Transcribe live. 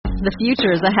The future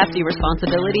is a hefty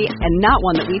responsibility and not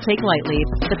one that we take lightly.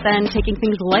 But then, taking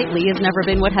things lightly has never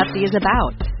been what Hefty is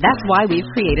about. That's why we've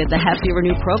created the Hefty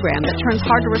Renew program that turns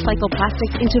hard-to-recycle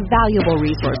plastics into valuable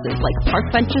resources like park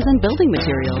benches and building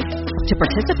materials. To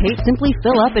participate, simply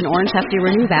fill up an orange Hefty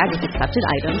Renew bag with accepted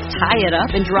items, tie it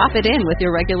up, and drop it in with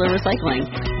your regular recycling.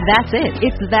 That's it.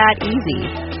 It's that easy.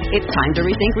 It's time to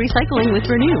rethink recycling with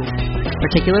Renew.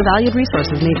 Particular valued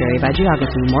resources may vary by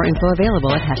geography. More info available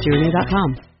at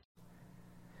heftyrenew.com.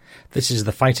 This is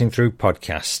the Fighting Through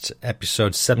podcast,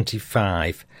 episode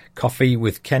 75, Coffee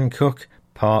with Ken Cooke,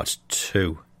 part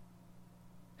 2.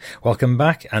 Welcome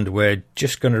back, and we're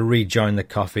just going to rejoin the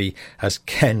coffee as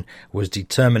Ken was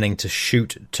determining to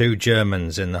shoot 2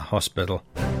 Germans in the hospital.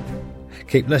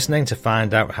 Keep listening to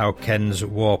find out how Ken's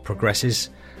war progresses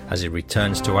as he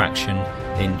returns to action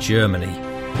in Germany.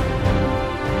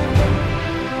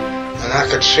 And I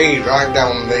could see right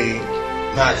down the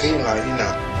marquee line, you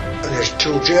know, and there's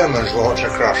 2 Germans walked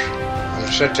across. And I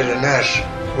said to the nurse,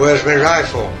 "Where's my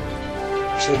rifle?"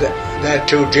 So they're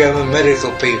 2 German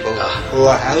medical people who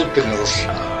are helping us, you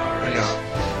know.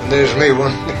 And there's me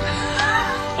one.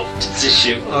 To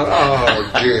shoot. Oh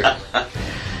dear.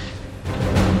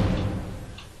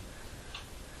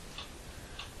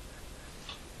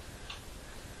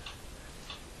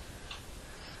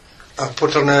 I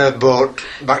put on a boat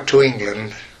back to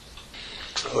England.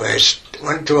 I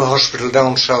went to a hospital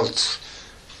down south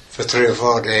for 3 or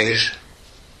 4 days.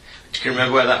 Do you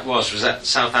remember where that was? Was that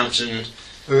Southampton?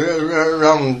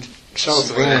 Around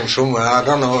south of England somewhere. I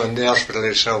don't know in the hospital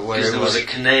itself where it there was a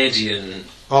Canadian.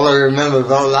 All I remember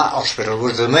about that hospital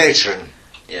was the matron.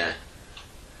 Yeah.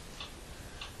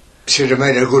 She'd have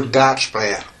made a good darts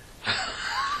player.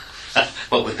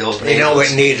 What with those needles? You know,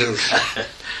 with needles.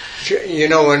 You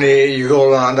know when you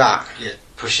go around that? Yeah,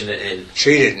 pushing it in.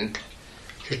 She didn't.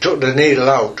 She took the needle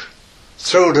out,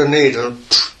 threw the needle,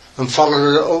 and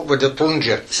followed it up with the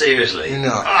plunger. Seriously? You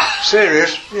know.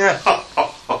 Serious? Yeah.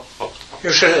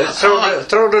 You should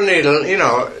throw the needle, you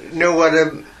know, knew where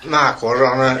the mark was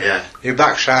on your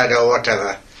backside or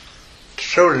whatever.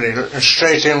 Throw the needle and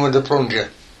straight in with the plunger.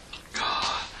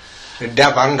 The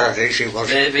dab hand at it, she was.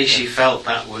 Maybe she felt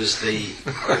that was the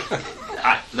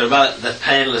most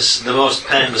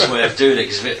painless way of doing it,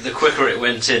 because the quicker it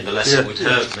went in, the less it would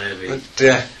hurt, maybe.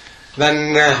 But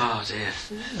then oh dear.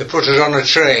 They put us on a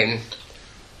train,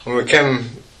 and we came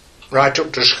right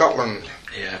up to Scotland.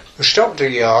 Yeah. We stopped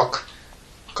at York,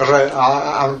 because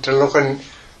I had to look, and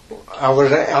I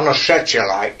was on a stretcher,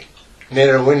 like,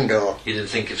 near a window. You didn't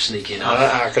think of sneaking off?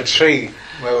 I could see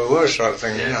where we were, sort of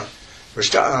thing, you know.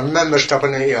 I remember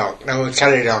stopping at York, then we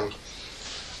carried on,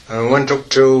 and we went up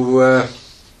to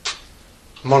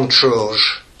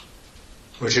Montrose,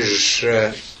 which is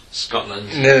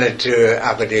Scotland, nearly to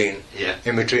Aberdeen. Yeah.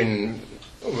 In between,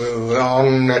 we were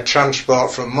on a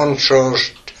transport from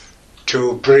Montrose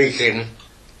to Brechin,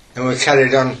 and we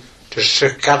carried on to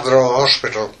Sir Cadrow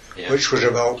Hospital, which was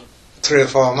about 3 or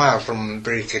 4 miles from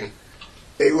Brechin.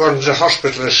 It wasn't a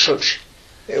hospital as such.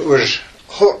 It was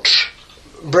huts,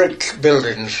 brick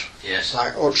buildings,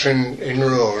 like huts in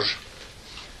rows.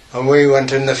 And we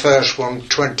went in the first one,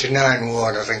 29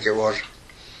 ward, I think it was.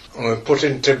 And we put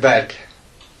into bed.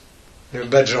 There were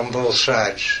beds on both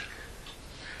sides.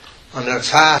 And at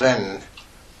far end,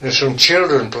 there's some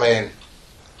children playing.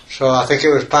 So I think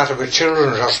it was part of a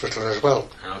children's hospital as well.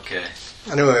 Okay.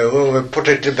 Anyway, we put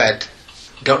it to bed.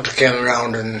 Doctor came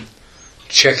around and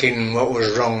checking what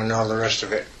was wrong and all the rest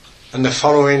of it. And the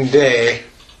following day,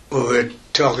 we were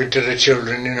talking to the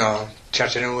children, you know,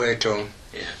 chatting away to them.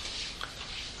 Yeah.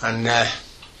 And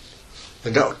the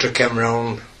doctor came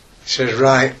round, says,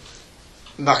 "Right,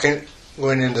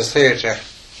 going in the theatre."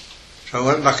 So I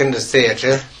went back in the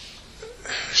theatre,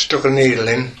 stuck a needle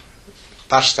in,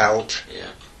 passed out,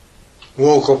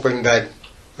 woke up in bed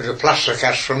with a plaster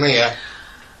cast from here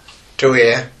to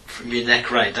here. From your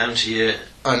neck right down to your...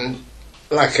 And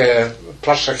like a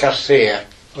plaster cast here,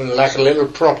 with like a little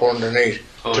prop underneath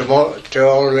to hold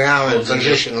the arm in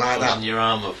position like that. Your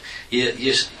arm up.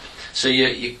 So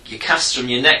you cast from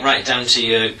your neck right down to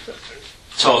your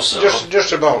torso.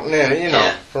 Just about near, you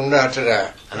know, from there to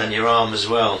there. And then your arm as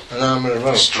well. An arm as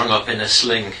well. Strung up in a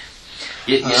sling.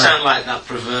 You sound like that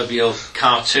proverbial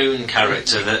cartoon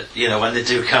character that, you know, when they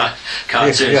do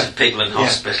cartoons of people in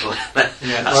hospital. Well,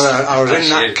 I was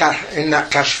in that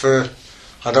cast for,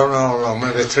 I don't know how long,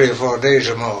 maybe 3 or 4 days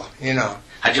or more, you know.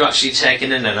 Had you actually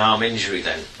taken in an arm injury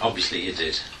then? Obviously you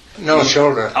did. No,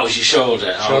 shoulder. Oh, it was your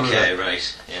shoulder. Okay,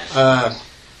 right. Yeah.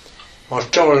 I was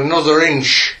told another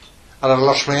inch and I'd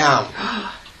lost my arm.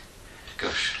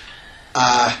 Gosh.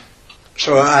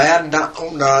 So I had that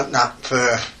under that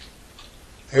for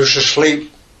I used to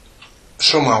sleep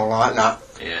somehow like that.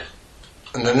 Yeah.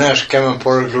 And the nurse came and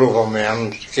put a glove on my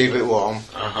hand to keep it warm.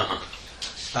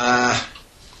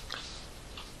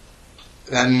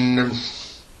 Then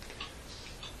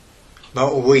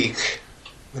about a week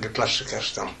with the plaster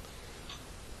cast on,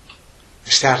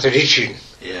 it started itching.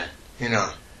 Yeah. You know,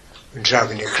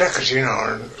 driving your crackers, you know,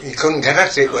 and you couldn't get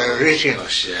at it when it was itching.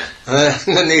 Gosh, yeah.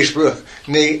 And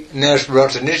the nurse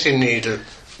brought a knitting needle,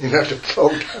 you know, to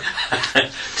poke.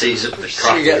 Tease up the To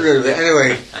crack. get rid of it.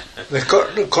 Anyway, they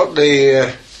cut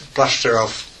the plaster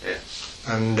off.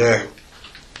 Yeah. And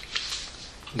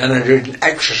then I did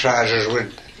exercises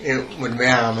with my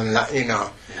arm and that, you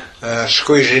know,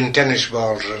 squeezing tennis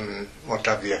balls and what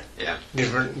have you. Yeah.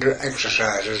 Different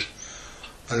exercises.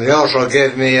 And they also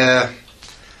gave me a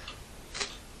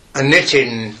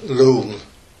knitting loom.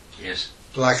 Yes.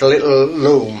 Like a little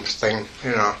loom thing,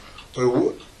 you know,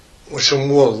 with some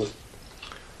wool.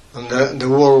 And the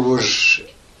wool was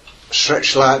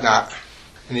stretched like that.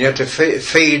 And you had to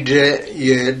feed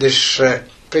this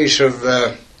piece of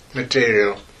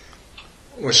material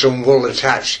with some wool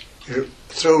attached.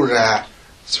 Through there.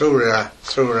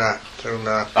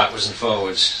 Backwards and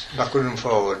forwards. Backward and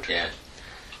forward. Yeah.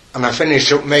 And I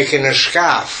finished up making a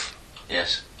scarf.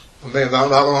 Yes. Maybe about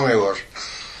that long it was.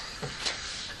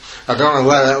 I don't know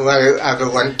where it ever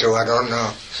went to, I don't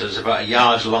know. So it's about a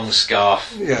yard long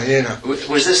scarf. Yeah, you know.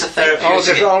 Was this a therapy?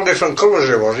 All different colours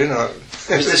it was, you know.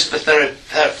 Was this for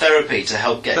therapy to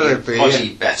help get your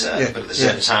body better, but at the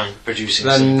same time producing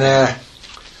something? Then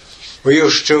we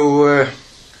used to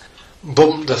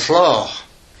bump the floor.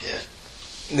 Yeah.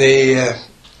 The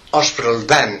hospital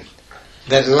then,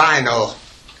 they'd lino,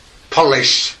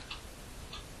 polish.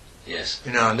 Yes.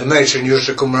 You know, the matron used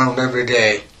to come round every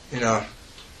day, you know,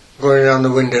 going around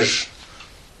the windows,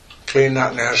 clean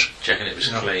that nurse. Checking it was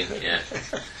clean, yeah.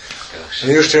 Gosh.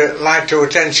 And used to lie to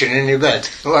attention in your bed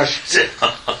while she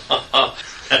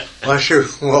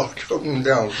walked up and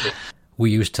down. We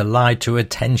used to lie to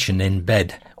attention in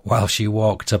bed while she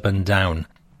walked up and down.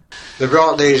 They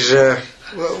brought these,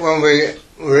 when we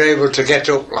were able to get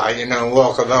up, like, you know, and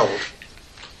walk about,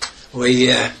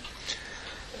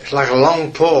 it's like a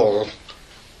long pole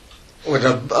with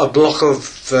a block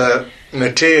of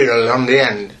material on the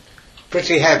end,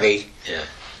 pretty heavy. Yeah.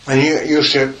 And you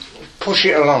used to push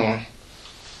it along.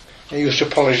 It used to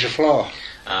polish the floor.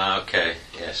 Ah, okay,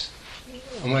 yes.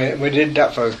 And we did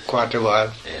that for quite a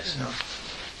while. Yes. You know.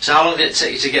 So how long did it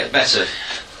take you to get better?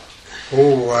 I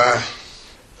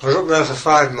was up there for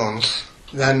 5 months.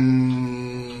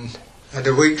 Then had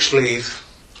a week's leave,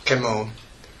 came home.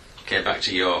 Came back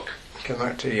to York. Came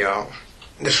back to York.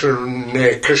 This was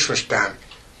near Christmas time.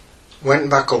 Went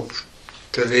back up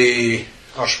to the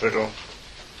hospital.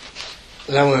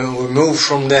 Then we moved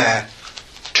from there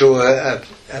to a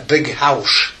big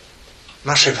house,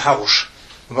 massive house,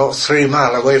 about 3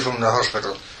 miles away from the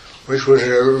hospital, which was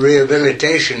a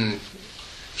rehabilitation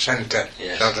centre,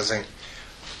 yes. sort of thing.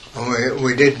 And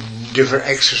we did different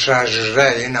exercises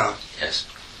there, you know. Yes.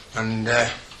 And, they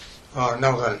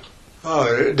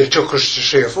took us to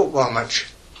see a football match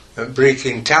at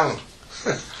Brechin Town.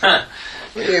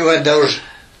 You had those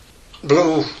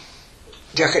blue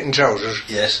jacket and trousers,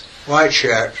 yes, white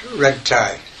shirt, red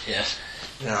tie, yes,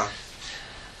 you know.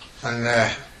 And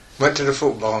went to the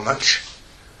football match.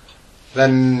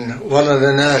 Then one of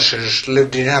the nurses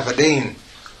lived in Aberdeen,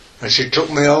 and she took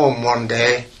me home one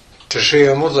day to see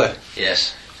her mother.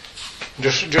 Yes.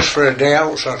 Just for a day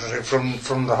out, sort of thing,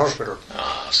 from the hospital.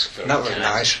 Oh, that's very That was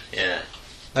nice. Yeah.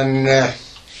 Then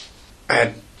I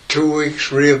had 2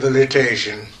 weeks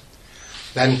rehabilitation,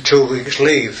 then 2 weeks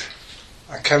leave.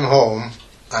 I came home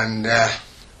and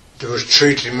they was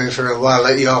treating me for a while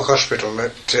at York Hospital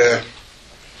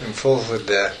in Fulford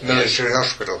there, military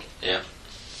hospital. Yeah.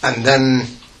 And then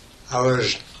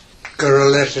I got a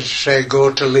letter to say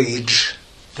go to Leeds.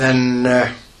 Then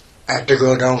I had to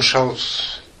go down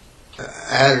south,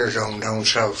 aerodrome down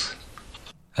south.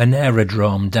 An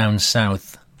aerodrome down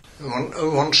south.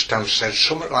 One Stansted,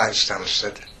 something like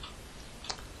Stansted.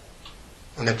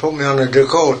 And they put me on a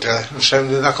Dakota and sent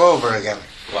me back over again.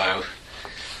 Wow.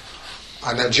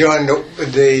 And I joined up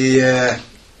with the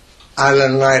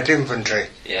Island Light Infantry.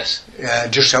 Yes.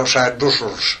 Just outside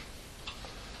Brussels.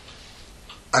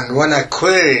 And when I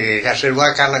queried it, I said,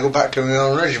 why can't I go back to my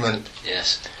own regiment?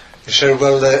 Yes. He said,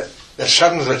 well, the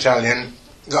 7th Battalion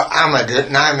got hammered at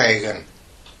Nijmegen.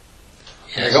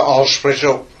 Yes. And they got all split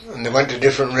up, and they went to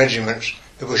different regiments.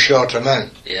 They were shorter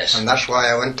men. Yes. And that's why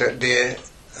I went to the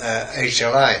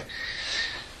HLI.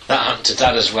 That happened to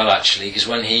Dad as well, actually, because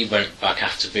when he went back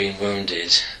after being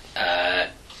wounded,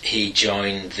 he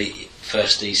joined the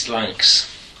 1st East Lancs.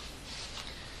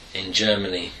 in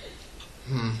Germany.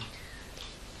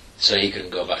 So you couldn't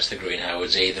go back to the Green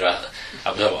Howards either.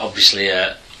 Obviously,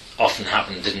 often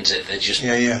happened, didn't it? They just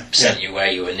sent you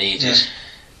where you were needed.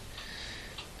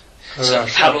 So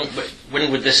how long?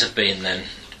 When would this have been then?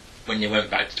 When you went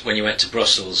back? When you went to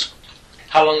Brussels?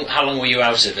 How long were you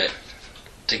out of it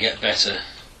to get better?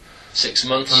 6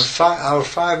 months? I was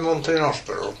 5 months in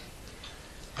hospital.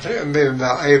 I think it would be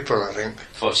about April, I think.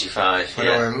 45, when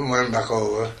I went back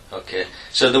over. Okay.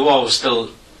 So the war was still...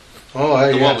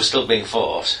 the war was still being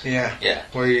fought? Yeah. Yeah.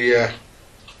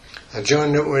 I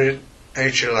joined up with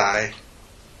HLI.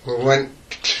 We went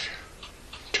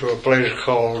to a place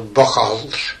called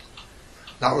Bockholz.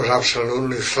 That was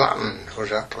absolutely flattened, was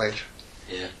that place.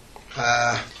 Yeah.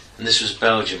 And this was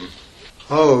Belgium?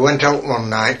 We went out one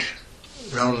night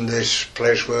round this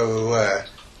place where we were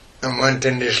and went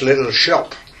in this little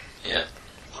shop. Yeah.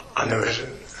 And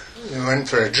we went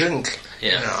for a drink.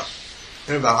 Yeah.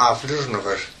 There were about half a dozen of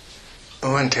us. We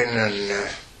went in and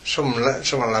some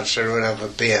lad said we'd have a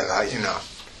beer,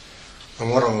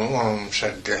 And one of them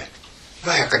said,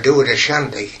 I could do with a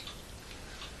shandy.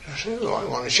 I said, I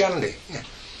want a shandy. Yeah.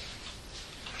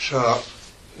 So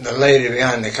the lady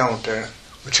behind the counter,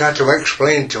 we tried to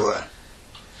explain to her,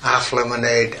 half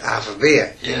lemonade, half a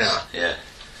beer, Yeah.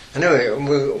 Anyway,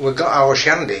 we got our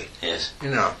shandy, Yes.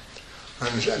 And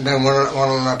then one of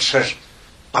the lads says,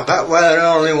 I bet we're the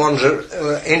only ones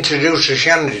that introduced the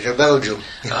shandy to Belgium.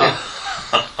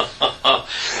 Oh.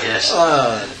 Yes.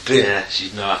 Oh, dear. Yeah,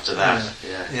 she'd know after that.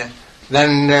 Yeah.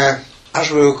 Then,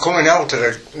 as we were coming out of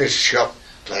this shop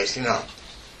place,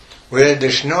 we heard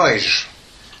this noise.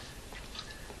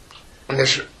 And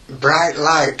this bright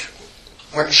light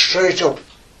went straight up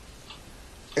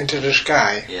into the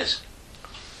sky. Yes.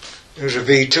 It was a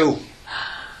V2.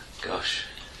 Gosh.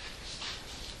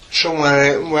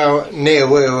 Somewhere, near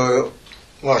where we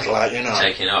was,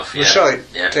 Taking off, We saw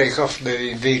it take off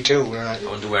the V2, right? I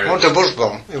wonder where it was. It wasn't a bus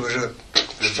bomb, it was a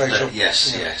straight up.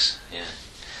 Yes.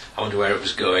 I wonder where it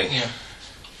was going. Yeah.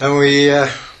 Then we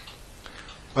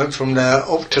went from there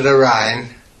up to the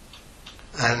Rhine,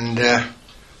 and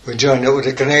we joined up with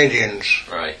the Canadians.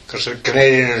 Right. Because the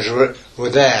Canadians were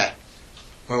there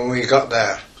when we got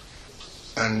there.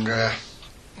 And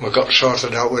we got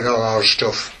sorted out with all our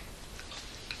stuff.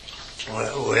 We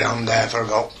were on there for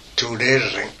about 2 days, I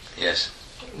think. Yes.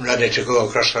 Ready to go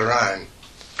across the Rhine.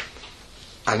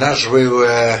 And as we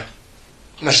were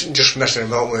just messing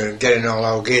about with getting all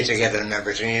our gear together and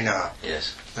everything,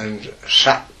 Yes. And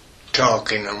sat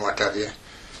talking and what have you.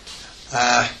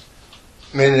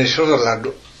 Me and this other lad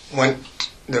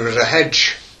there was a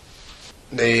hedge.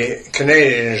 The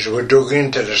Canadians were dug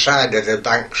into the side of the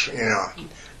banks,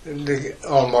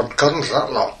 all mud guns,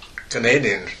 that lot,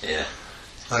 Canadians. Yeah.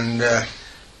 And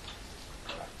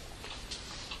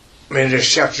me and this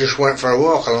chap just went for a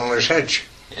walk along this hedge.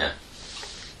 Yeah.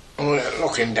 And we were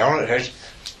looking down at it,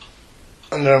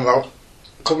 and there were about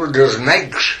a couple of dozen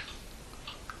eggs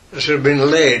that had been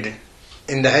laid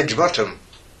in the hedge bottom.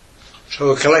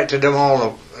 So we collected them all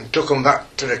up and took them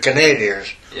back to the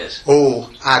Canadians, yes, who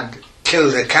had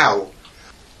killed a cow,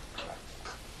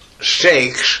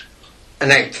 steaks,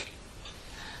 an egg.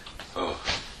 Oh,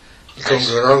 you come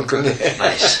to the wrong country.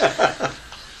 Nice.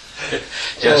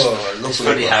 It's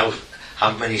funny how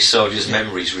many soldiers'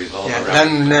 memories revolve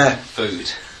around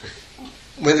food.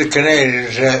 With the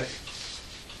Canadians,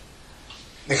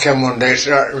 they came one day and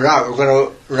said, right, we're going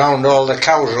to round all the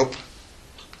cows up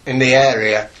in the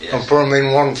area, yes, and put them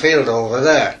in one field over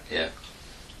there. Yeah.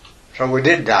 So we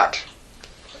did that,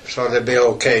 so they'd be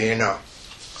okay, And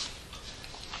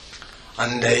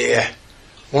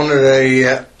one of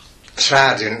the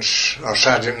sergeants, or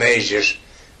sergeant majors,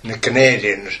 in the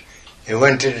Canadians, he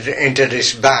went into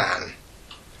this barn,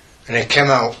 and he came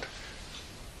out,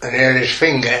 and he had his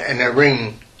finger in a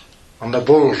ring on the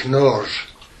bull's nose.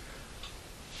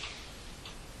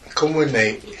 Come with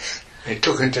me. He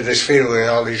took him to this field where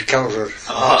all these cows were.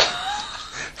 Oh.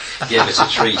 Gave us a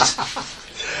treat.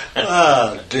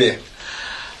 Oh dear.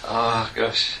 Oh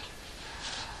gosh.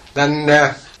 Then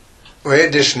we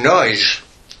heard this noise,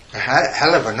 a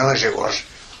hell of a noise it was,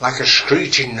 like a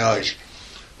screeching noise.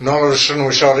 And all of a sudden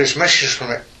we saw this message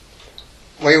from it.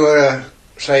 We were,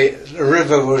 the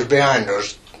river was behind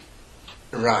us,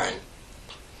 the Rhine.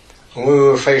 And we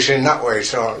were facing that way,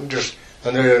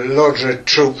 and there were loads of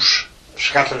troops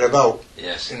scattered about.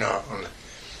 Yes. And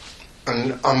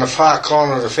on the far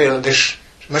corner of the field, this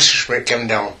Messerschmitt came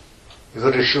down. You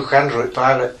could have shook hands with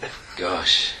Pilot.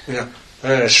 Gosh. And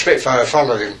a Spitfire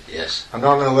followed him. Yes. I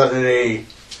don't know whether he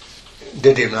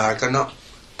did him like or not.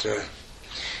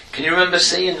 Can you remember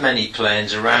seeing many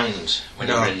planes around when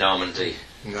you were in Normandy?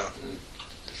 No.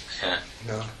 Yeah.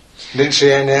 No. Didn't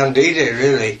see any on D-Day,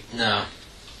 really. No.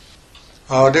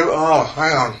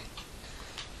 Hang on.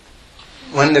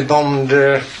 When they bombed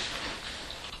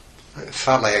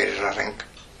Falaise, I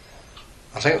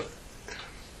think it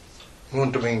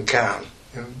wouldn't have been Caen,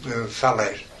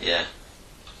 Falaise. Yeah.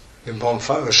 They bombed,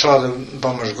 we saw the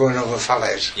bombers going over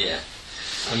Falaise. Yeah.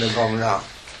 And they bombed that.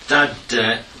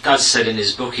 Dad said in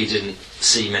his book he didn't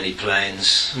see many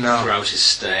planes throughout his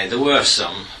stay. There were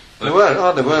some. There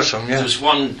were some, yeah. There was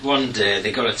one day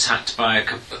they got attacked by a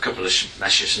couple of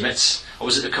Messerschmitts, or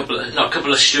was it a couple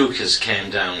of Stukas came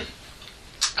down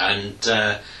and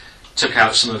took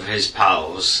out some of his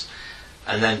pals,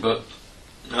 and then but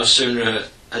no sooner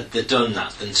had they done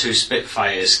that than 2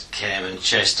 Spitfires came and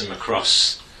chased them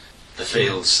across the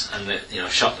fields and they,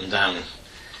 shot them down.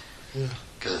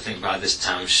 Because I think by this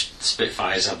time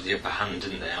Spitfires had the upper hand,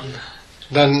 didn't they?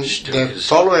 Then the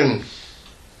following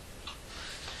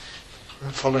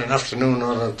afternoon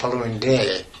or the following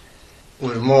day, we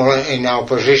were more in our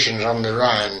positions on the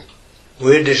Rhine.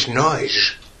 We heard this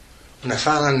noise, and I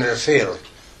found in the field,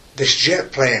 this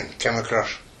jet plane came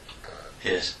across.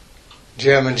 Yes.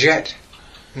 German jet.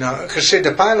 I could see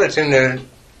the pilot in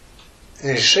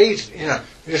his seat,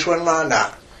 he just went like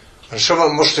that. And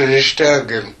someone must have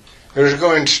disturbed him. He was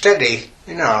going steady,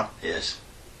 Yes.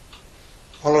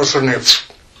 All of a sudden,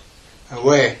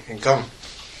 away, and gone.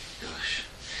 Gosh.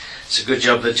 It's a good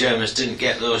job the Germans didn't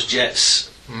get those jets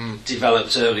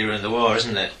developed earlier in the war,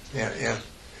 isn't it? Yeah.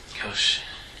 Gosh.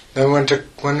 Then when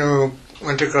we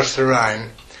went across the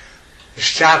Rhine,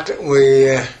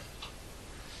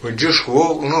 we'd just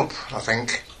woken up, I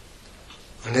think,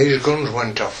 and these guns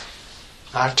went off.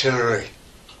 Artillery.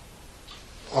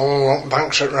 All along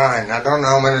banks at Rhine. I don't know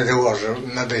how many there was,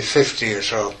 maybe 50 or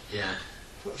so. Yeah.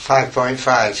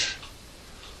 5.5s.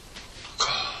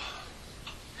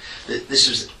 This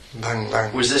was... Bang,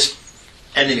 bang. Was this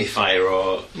enemy fire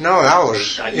or... No,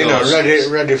 ours.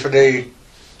 Ready for the...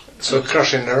 So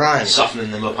crossing the Rhine.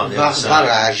 Softening them up on the other side.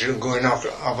 Barrage going off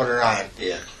over the Rhine.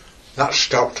 Yeah. That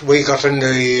stopped. We got in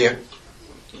the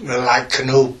like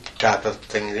canoe type of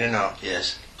thing,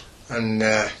 Yes. And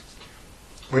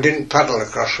we didn't paddle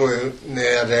across. They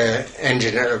had an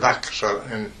engine at the back,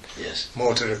 and yes.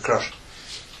 motored across.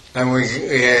 Then we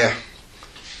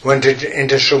went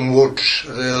into some woods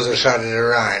at the other side of the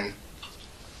Rhine,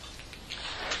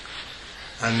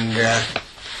 and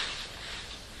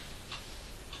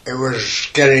it was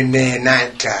getting near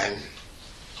night time,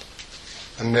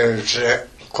 and there was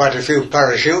quite a few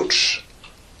parachutes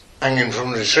hanging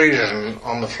from the trees and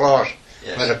on the floor.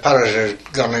 Yes. Where the parachute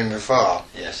had gone in before.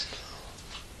 Yes.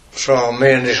 So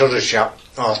me and this other chap,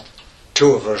 or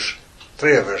 3 of us,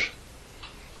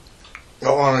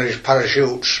 got one of these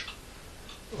parachutes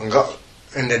and got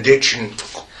in the ditch and...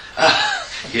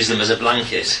 Use them as a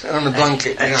blanket. On a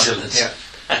blanket, Excellent. Yeah.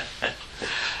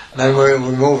 Then we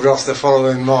moved off the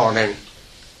following morning.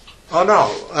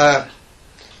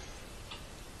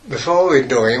 Before we'd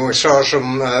do it, we saw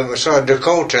a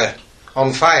Dakota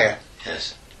on fire.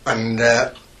 Yes. And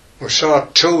we saw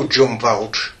 2 jump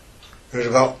out. It was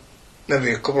about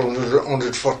maybe a couple of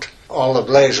 100 foot. All the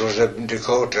blaze was a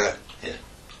Dakota. Yeah.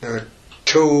 There were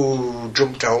 2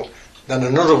 jumped out. Then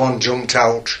another one jumped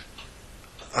out.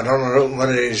 I don't know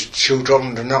whether he's shoot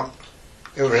opened or not.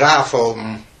 It was half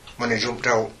open when he jumped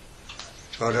out.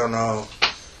 So I don't know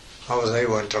how they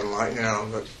went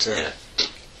on but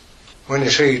when you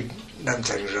see them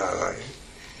things like that,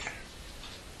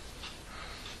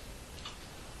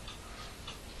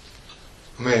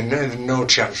 I mean, there's no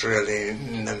chance really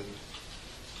in them.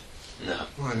 No.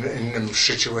 In them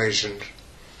situations.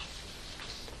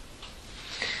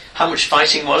 How much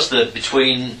fighting was there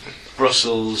between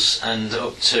Brussels and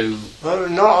up to... Well,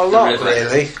 not a lot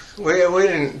really. We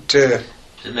didn't...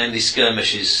 mainly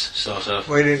skirmishes, sort of?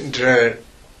 We didn't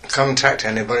contact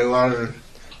anybody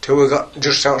till we got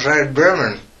just outside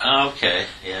Bremen. Oh, okay,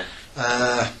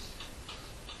 yeah.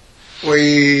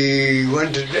 We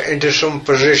went into some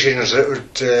positions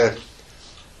that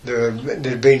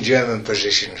there'd been German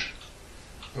positions.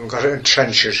 We got in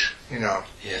trenches,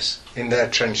 Yes. in their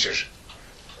trenches.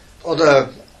 Other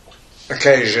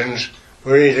occasions,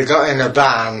 we either got in a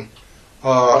barn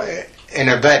or in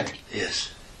a bed. Yes.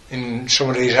 In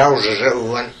some of these houses that we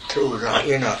went through,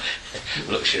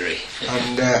 Luxury.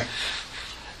 And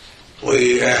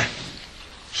we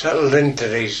settled into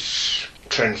these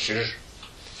trenches,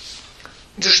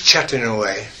 just chatting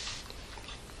away.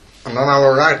 And on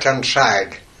our right hand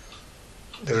side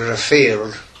there was a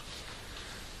field,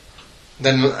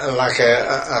 then like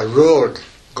a road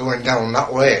going down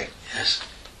that way. Yes.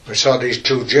 We saw these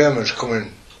 2 Germans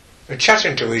coming, they're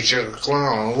chatting to each other, going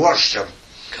on, and watched them.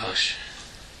 Gosh.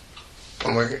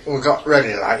 And we got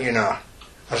ready, like, you know.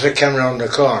 As they came round the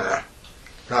corner,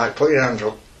 right, put your hands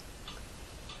up.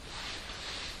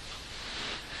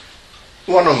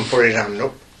 One of them put his hand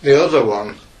up, the other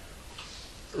one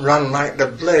ran like the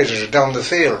blazers down the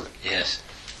field. Yes.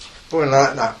 Going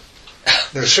like that.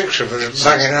 There were 6 of us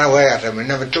banging our way at him, we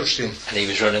never touched him. And he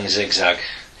was running zigzag.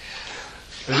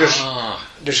 He just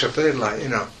disappeared, like, you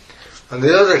know. And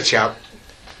the other chap,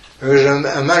 he was an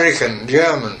American,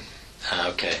 German. Ah,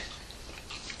 okay.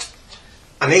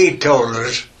 And he told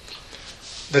us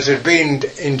that he'd been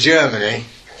in Germany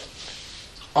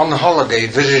on holiday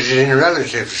visiting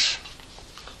relatives.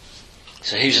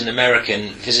 So he was an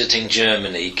American visiting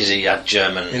Germany because he had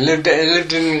German... He lived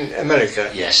in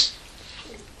America. Yes.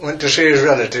 Went to see his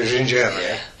relatives in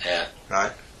Germany. Yeah.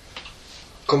 Right.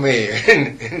 Come here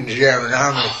in the German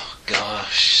army. Oh,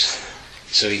 gosh.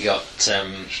 So he got... So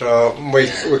we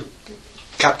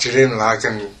captured him, like,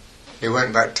 and he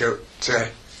went back to...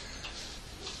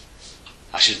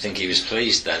 I should think he was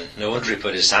pleased then. No wonder he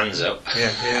put his hands up.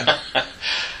 Yeah.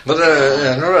 But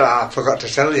another, I forgot to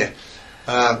tell you.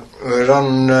 We were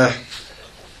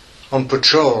on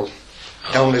patrol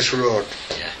down this road.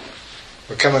 Yeah.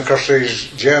 We came across these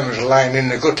Germans lying in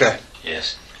the gutter.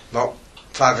 Yes. About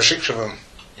 5 or 6 of them.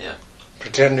 Yeah.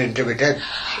 Pretending to be dead,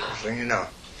 sort of thing, you know.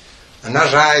 And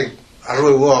as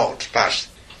we walked past,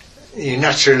 you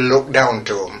naturally looked down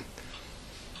to them.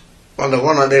 Well, the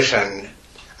one at this end,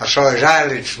 I saw his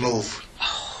eyelids move.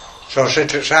 So I said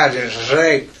to the sergeant, I said,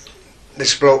 hey,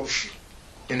 this bloke's,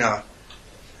 you know.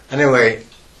 Anyway,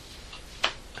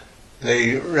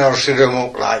 they rousted them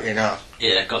up, like, you know.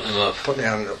 Yeah, got them up. Put their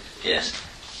hand up. Yes.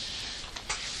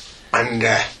 And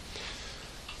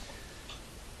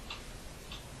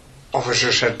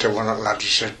officer said to one of the lads, he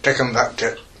said, take them back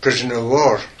to prisoner of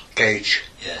war cage.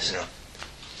 Yes. You know.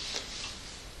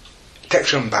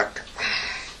 Takes them back.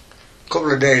 A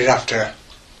couple of days after,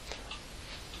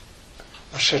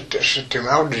 I said to him,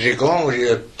 how did he go on with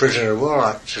your prisoner of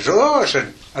war? He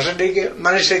says, I said, did you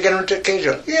manage to get him to cage?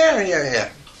 Yeah.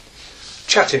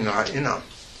 Chatting, like, you know.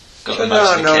 Got So them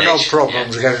out of the cage. no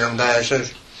problems getting them there. I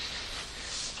said,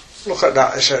 look at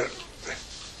that. I said,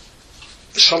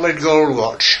 solid gold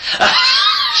watch.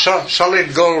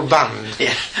 Solid gold band.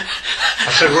 Yeah.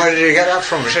 I said, where did you get that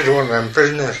from? He said, one of them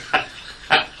prisoners.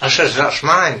 I said, that's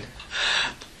mine.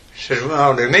 He said, well,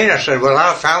 how do you mean? I said, well,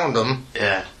 I found them.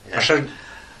 Yeah. I said,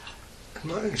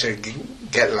 he said,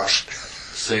 get lost.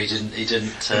 So he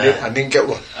didn't... I didn't get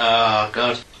one. Oh,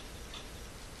 God.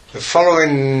 The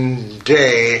following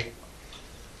day,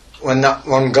 when that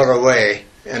one got away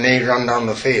and he ran down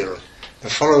the field, the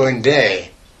following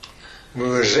day we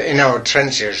was in our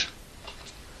trenches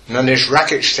and then this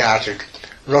racket started,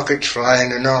 rockets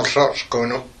flying and all sorts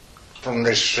going up from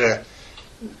this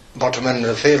bottom end of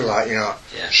the field, like, you know.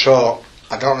 Yeah. So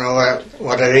I don't know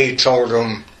whether he told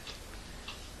them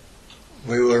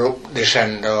we were up this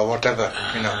end or whatever,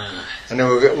 you know. And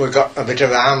then we got a bit of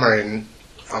hammering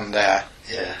on there.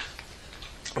 Yeah.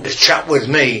 This chap with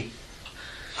me,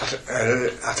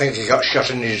 I think he got shot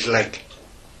in his leg,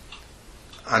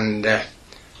 and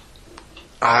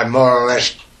I more or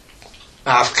less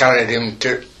half carried him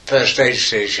to first aid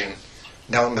station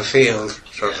down the field,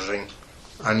 sort of thing.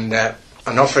 And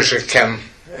an officer came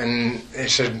and he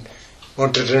said,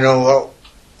 wanted to know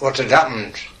what had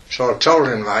happened. So I told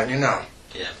him, like, you know,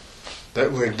 that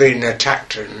we'd been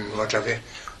attacked and what have you.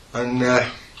 And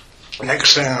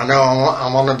next thing I know,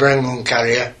 I'm on a Bren gun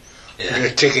carrier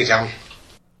with a ticket on.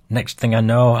 Next thing I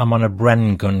know, I'm on a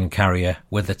Bren gun carrier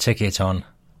with a ticket on.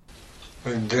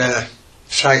 With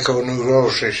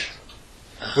psychoneurosis,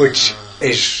 which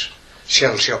is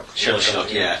shell shock. Shell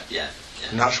shock, yeah.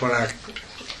 And that's when I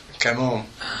came home.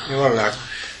 You know, like,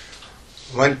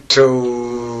 went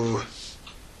to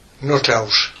Nut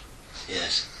House.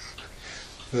 Yes.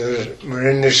 We're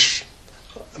in this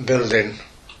building,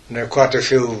 and there are quite a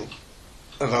few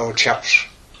of our chaps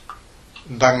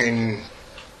banging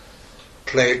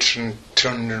plates and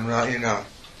tons and that, you know,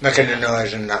 making a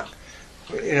noise and that.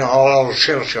 You know, all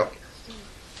shell shock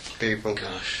people.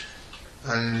 Gosh.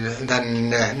 And then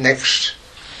next,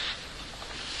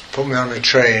 put me on a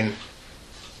train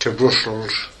to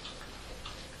Brussels.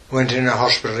 Went in a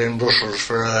hospital in Brussels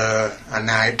for a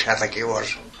night, I think it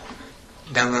was.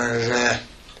 Then I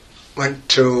went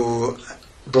to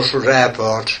Brussels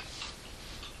airport,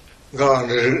 got on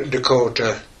the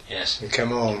Dakota, Yes. and came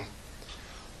home.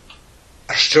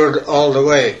 I stood all the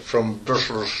way from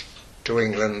Brussels to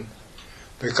England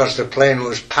because the plane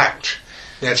was packed.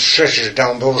 They had stretchers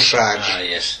down both sides. Ah,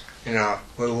 yes. You know,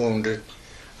 we were wounded.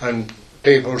 And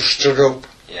people stood up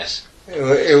Yes.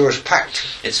 It was packed.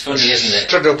 It's funny, isn't it?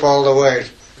 Stood up all the way.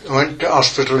 I went to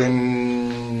hospital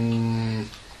in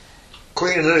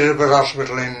Queen Elizabeth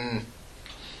Hospital in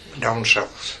down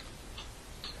south.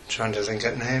 Trying to think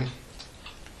of the name.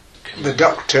 The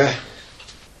doctor,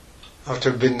 after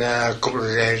I've been there a couple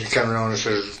of days, he came around and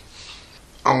says,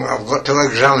 I've got to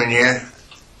examine you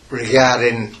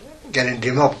regarding getting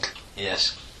demobbed.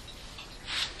 Yes.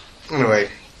 Anyway,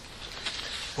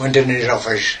 went in his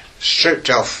office, stripped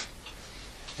off,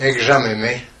 examined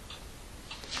me.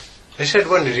 He said,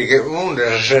 when did you get wounded?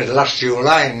 I said, last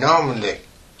July in Normandy.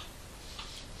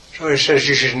 So he says,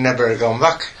 you should never have gone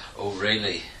back. Oh,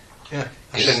 really? Yeah.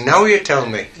 I said, now you tell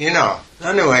me, you know.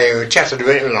 Anyway, we chatted a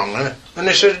bit longer, and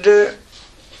he said, do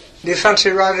you fancy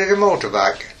riding a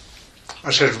motorbike?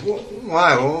 I said,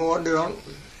 why? What do you want?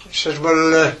 He said,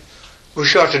 well, we're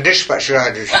short of dispatch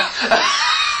riders.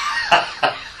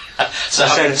 So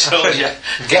I told you.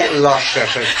 Get lost, I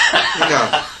said, you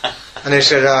know. And he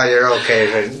said, oh, you're okay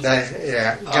then.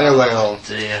 Yeah, get away home.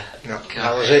 Dear. No,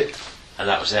 that was it. And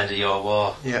that was the end of your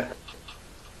war. Yeah.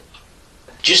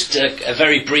 Just a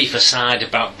very brief aside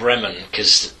about Bremen,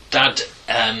 because Dad,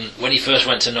 when he first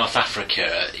went to North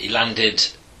Africa, he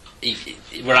arrived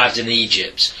in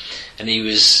Egypt, and he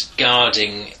was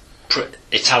guarding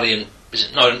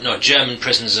German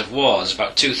prisoners of war. There's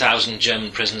about 2,000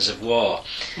 German prisoners of war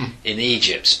in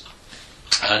Egypt,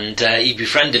 and he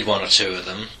befriended one or two of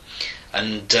them,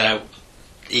 and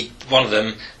one of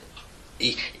them,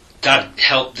 Dad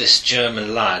helped this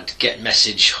German lad get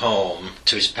message home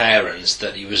to his parents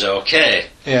that he was okay.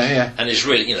 Yeah, yeah. And it's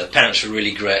really, the parents were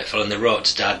really grateful, and they wrote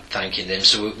to Dad thanking him.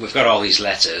 So we've got all these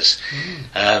letters.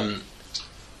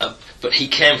 But he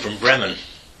came from Bremen.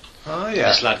 Oh, yeah.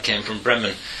 This lad came from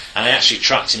Bremen, and I actually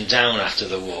tracked him down after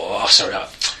the war.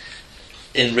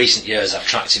 In recent years, I've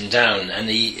tracked him down, and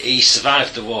he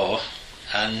survived the war,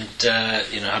 and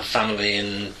had family,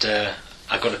 and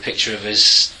I got a picture of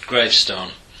his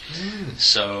gravestone.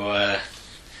 So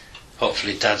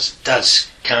hopefully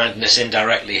Dad's kindness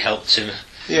indirectly helped him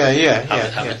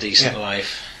have a decent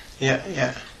life.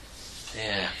 Yeah.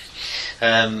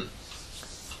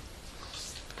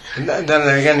 And then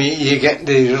again you get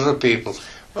these other people.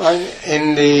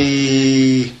 In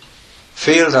the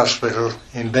field hospital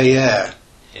in Bayeux,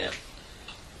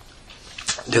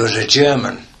 there was a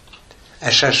German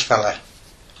SS fella,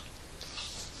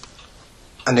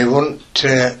 and he wouldn't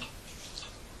take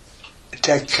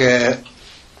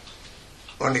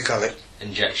what do you call it?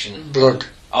 Injection. Blood.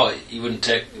 Oh, he wouldn't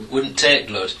take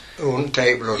blood. He wouldn't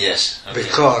take blood. Yes. Okay.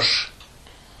 Because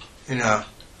he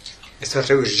thought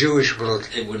it was Jewish blood.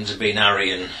 It wouldn't have been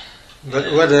Aryan.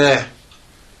 But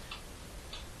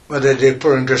whether they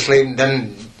put him to sleep and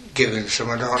then give him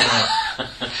some, I don't know.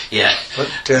 Yeah.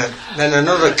 But then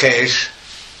another case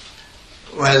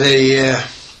where they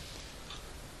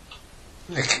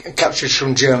captured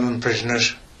some German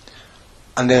prisoners,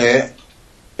 and they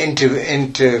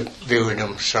interviewing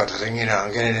them, sort of thing,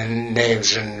 getting in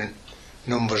names and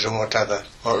numbers and whatever,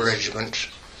 what regiments.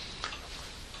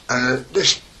 And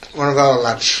this one of our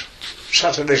lads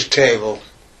sat at this table,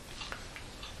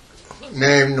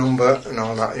 name, number, and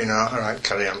all that, alright,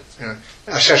 carry on.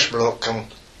 SS bloke,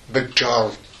 big,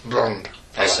 tall, blonde.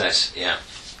 SS, yeah.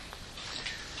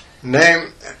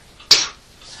 Name.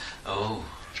 Oh.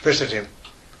 Spit at him.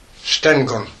 Sten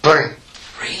gun, bang.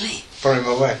 Really? Put him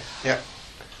away, yeah.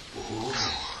 Ooh.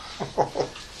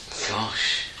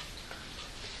 Gosh.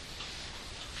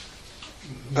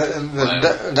 But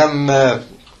them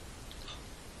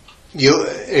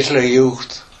Italy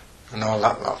youth and all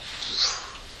that lot.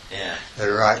 Yeah.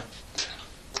 They're right.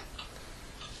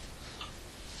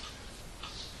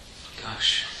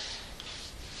 Gosh.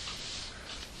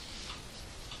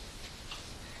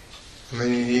 I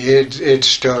mean, you heard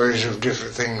stories of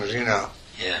different things, Yeah.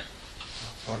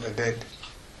 what they did.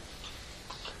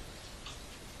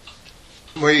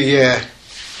 I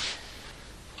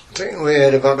think we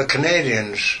heard about the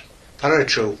Canadians,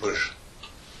 paratroopers.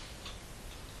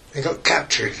 They got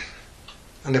captured,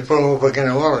 and they put them up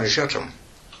against a wall and shot them.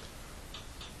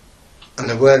 And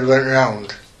the word went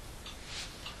round,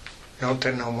 don't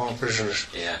take no more prisoners.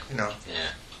 Yeah. Yeah.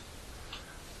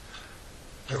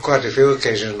 There are quite a few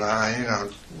occasions like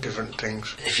that, different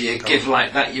things. If you give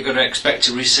like that, you've got to expect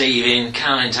to receive in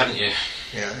kind, haven't you?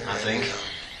 Yeah, I think.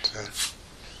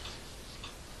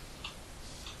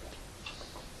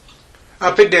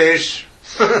 Happy days.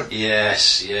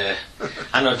 Yes, yeah.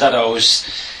 I know Dad always,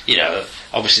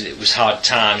 obviously it was hard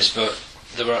times, but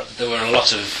there were a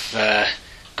lot of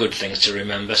good things to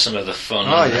remember. Some of the fun.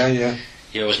 Oh yeah.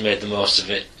 You always made the most of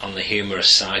it on the humorous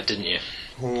side, didn't you?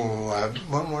 Oh,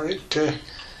 when were it?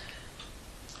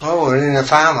 Oh, we were in a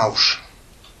farmhouse.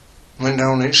 Went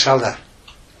down its cellar.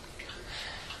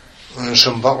 And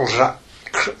some bottles that...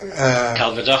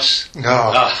 Calvados?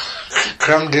 No. Oh.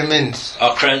 Creme de menthe.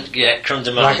 Oh, creme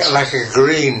de menthe. Like a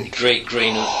green.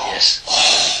 Green, yes.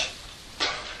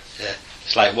 Yeah.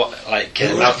 It's like what? Like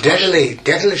it was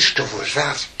deadly stuff was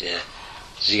that. Yeah.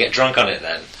 Did you get drunk on it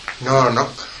then? No,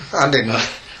 I didn't.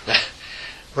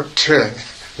 But then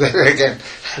again,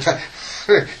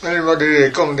 if anybody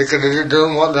had come, they could have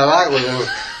done what they like with it,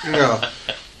 you know.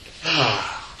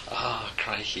 Oh,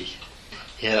 crikey.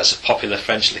 Yeah, that's a popular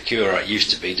French liqueur, it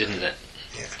used to be, didn't it?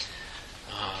 Yeah.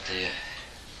 Oh, dear.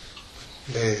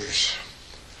 There's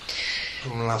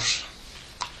some laughs.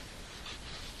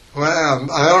 Well,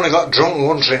 I only got drunk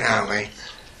once in army.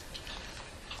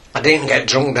 I didn't get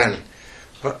drunk then.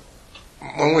 But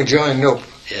when we joined up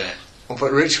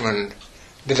at Richmond,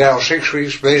 did our 6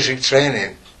 weeks basic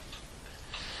training.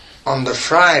 On the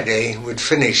Friday, we'd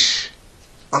finish.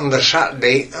 On the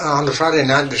Friday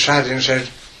night, decided and said,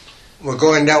 we're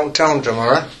going downtown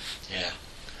tomorrow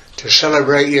to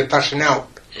celebrate your passing out.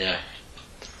 Yeah.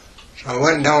 So I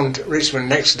went down to Richmond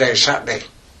next day, Saturday.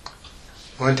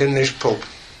 Went in this pub.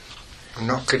 I'm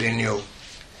not kidding you.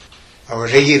 I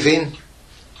was heaving,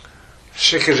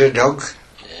 sick as a dog,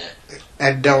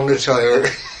 head down the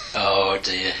toilet. Oh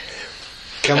dear.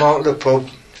 Came out the pub.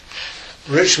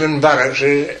 Richmond Barracks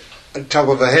is at the top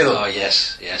of a hill. Oh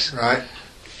yes. Right.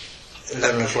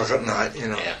 11 o'clock at night, you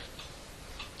know. Yeah.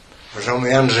 I was on my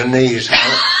hands and knees.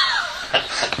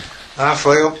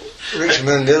 Halfway up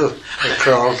Richmond Hill, I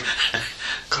crawled.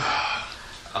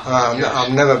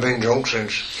 I've never been drunk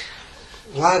since.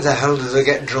 Why the hell do they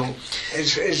get drunk?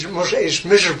 It's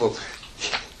miserable.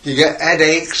 You get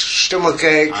headaches, stomach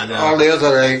aches, all the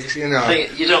other aches, you know.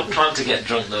 You don't plan to get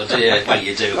drunk though, do you? Well,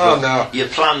 you do. Oh, no. You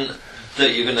plan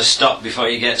that you're going to stop before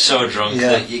you get so drunk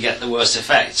that you get the worst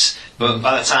effects. But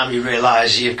by the time you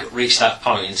realise you've reached that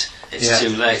point, it's too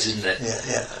late, isn't it?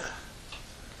 Yeah.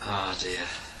 Oh dear.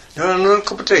 You want another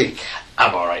cup of tea?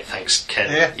 I'm alright, thanks,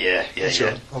 Ken. Yeah.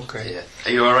 Sure. Okay. Yeah.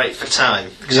 Are you alright for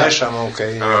time? Yes, I'm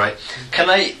okay. Yeah. Alright. Can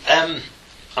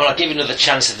I'll give you another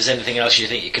chance if there's anything else you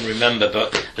think you can remember,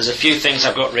 but there's a few things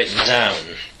I've got written down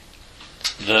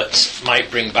that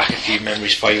might bring back a few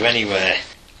memories for you anyway.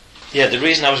 Yeah, the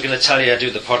reason I was going to tell you I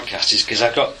do the podcast is because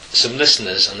I've got some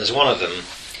listeners, and there's one of them,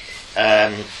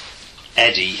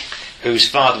 Eddie, whose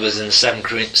father was in the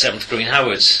 7th Green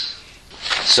Howards.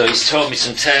 So he's told me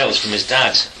some tales from his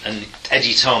dad, and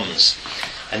Eddie Toms,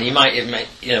 and he might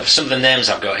have some of the names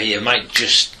I've got here might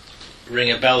just ring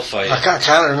a bell for you. I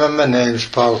can't remember names,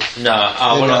 Paul. No,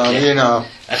 okay. You know.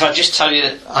 If I just tell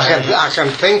you... I can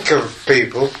think of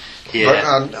people,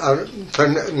 but for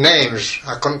names,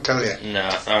 I couldn't tell you. No,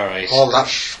 alright. All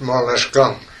that's more or less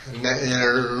gone.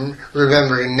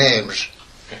 Remembering names.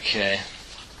 Okay.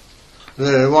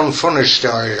 There's one funny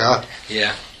story, though.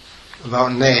 Yeah.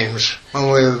 About names. When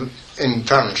we were in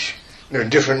France, there were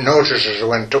different notices that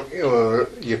went up,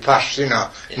 you passed,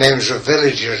 names of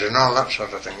villages and all that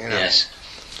sort of thing, Yes.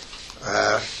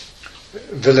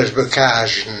 Village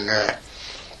Bocage and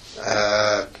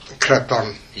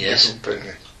Crepon. Yes.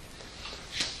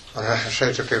 And I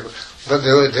say to people, but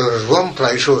there was one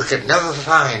place we could never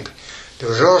find. There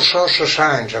was all sorts of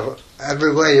signs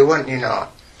everywhere you went,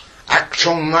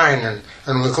 Acton Mine,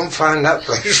 and we couldn't find that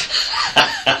place.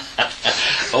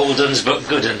 Old uns but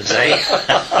good uns, eh?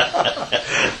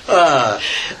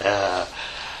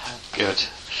 Good.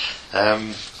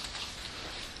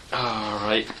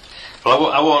 Alright. Well,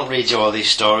 I won't read you all these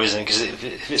stories, because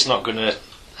if it's not going to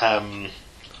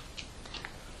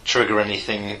trigger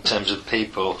anything in terms of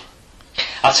people,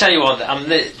 I'll tell you what.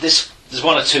 There's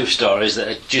one or two stories that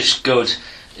are just good.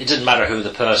 It doesn't matter who the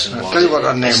person was. I'll tell you what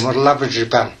her name was, Lavatory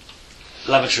Pan.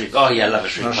 Lavatory. Oh yeah,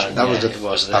 Lavatory Pan. It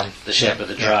was the shape of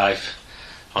the drive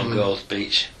on Gold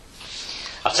Beach.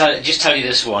 I'll tell you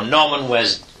this one. Norman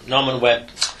Wisdom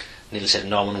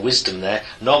there.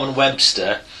 Norman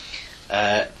Webster.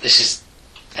 This is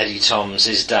Eddie Toms,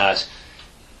 his dad.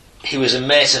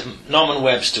 Norman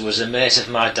Webster was a mate of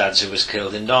my dad's who was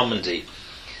killed in Normandy.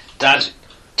 Dad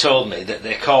told me that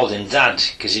they called him Dad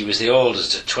because he was the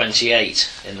oldest at 28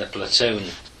 in the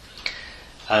platoon,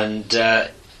 and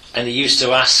he used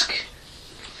to ask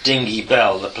Dingy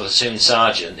Bell, the platoon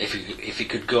sergeant, if he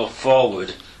could go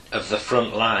forward of the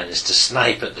front lines to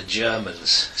snipe at the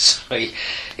Germans. So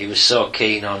he was so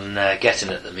keen on getting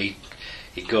at them, he'd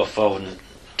go forward and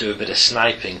do a bit of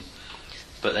sniping.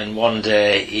 But then one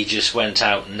day he just went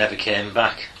out and never came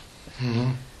back.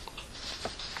 Mm-hmm.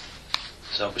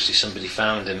 So obviously somebody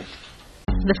found him.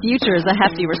 The future is a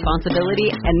hefty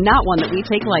responsibility and not one that we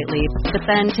take lightly. But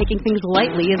then, taking things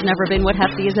lightly has never been what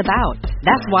Hefty is about.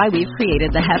 That's why we've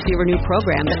created the Hefty Renew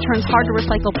program that turns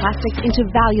hard-to-recycle plastics into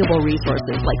valuable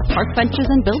resources like park benches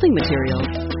and building materials.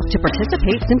 To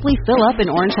participate, simply fill up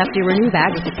an orange Hefty Renew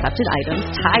bag with accepted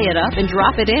items, tie it up, and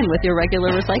drop it in with your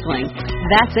regular recycling.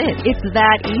 That's it. It's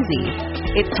that easy.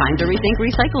 It's time to rethink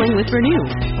recycling with Renew.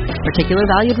 Particular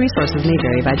valued resources may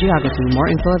vary by geography. More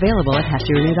info available at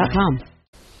heftyrenew.com.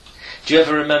 Do you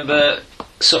ever remember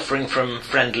suffering from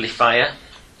friendly fire?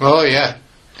 Oh, yeah.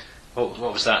 What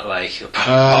was that like,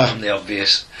 apart from the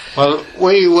obvious? Well,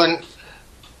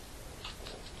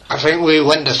 I think we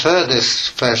went the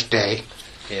furthest first day.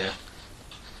 Yeah.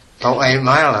 About 8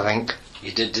 mile, I think.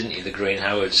 You did, didn't you, the Green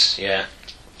Howards? Yeah.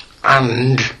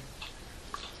 And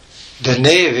the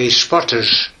Navy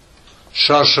spotters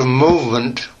saw some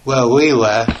movement where we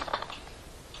were,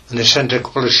 and they sent a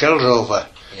couple of shells over.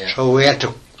 Yeah. So we had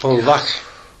to pull back.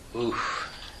 Oof.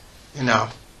 You know.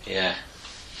 Yeah.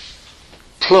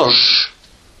 Plus,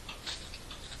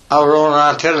 our own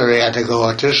artillery had to go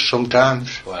at us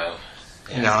sometimes. Wow.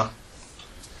 Yeah. You know.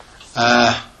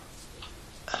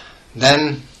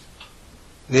 Then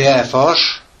the Air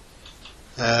Force.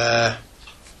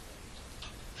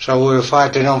 So we were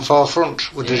fighting on 4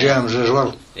 fronts with the Germans as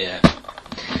well. Yeah.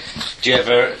 Do you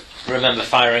ever remember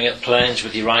firing at planes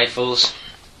with your rifles?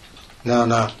 No.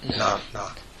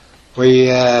 We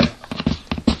were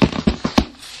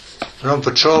on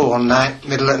patrol one night,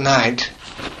 middle at night,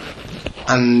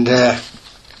 and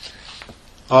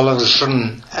all of a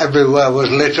sudden everywhere was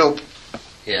lit up.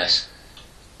 Yes.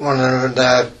 One of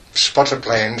the spotter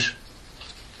planes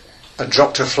had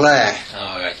dropped a flare.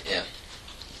 Oh, right, yeah.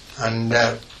 And,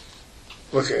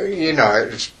 you know,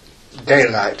 it was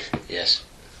daylight. Yes.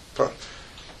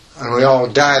 And we all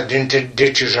dived into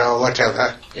ditches or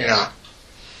whatever, you know.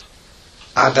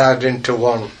 I dived into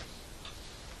one.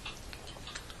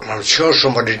 And I'm sure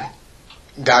somebody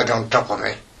died on top of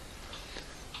me.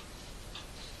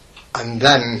 And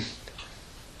then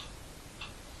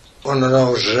one of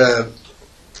those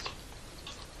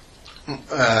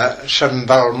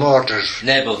 7-barrel mortars.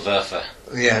 Nebelwerfer.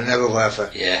 Yeah,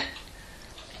 Nebelwerfer. Yeah.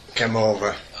 Came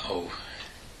over. Oh.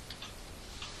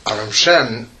 And I'm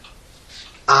saying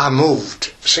I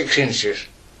moved 6 inches.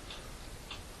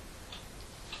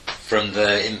 From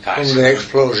the impact? From the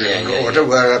explosion,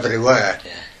 wherever they were.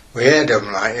 Yeah. We heard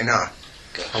them, like, you know.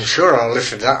 Gosh. I'm sure I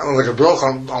lifted that with a bloke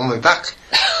on my back.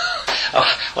 Oh,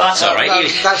 well, that's all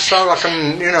right. That's all I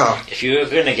can, you know. If you were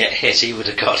going to get hit, he would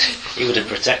have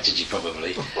protected you,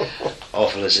 probably.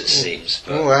 Awful as it seems.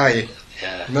 But, Oh, aye.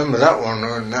 yeah. Remember that one,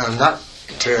 and that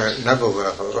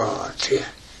Nebelwerfer, oh dear.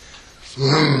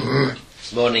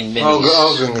 Morning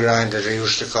minis. Organ grinder, they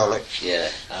used to call it. Yeah.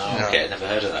 Oh, No. okay, never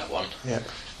heard of that one. Yeah.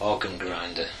 Organ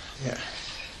grinder. Yeah.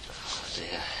 Oh,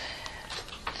 dear.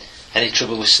 Any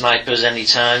trouble with snipers any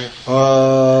time?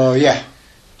 Oh, yeah.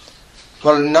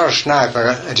 Well, not a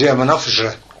sniper, a German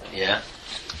officer. Yeah.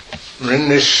 We're in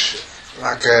this,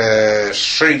 like a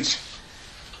street,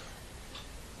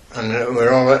 and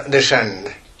we're all at this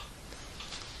end.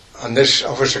 And this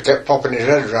officer kept popping his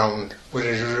head round with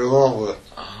his revolver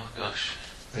Oh, gosh.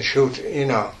 and shoot, you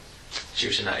know.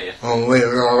 Shooting at you. And we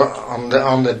were all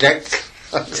on the deck.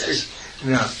 Yes.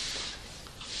 You know.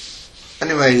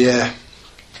 Anyway,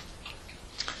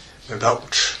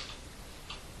 about,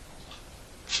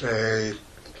 say,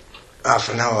 half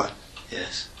an hour.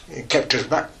 Yes. He kept us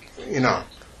back, you know.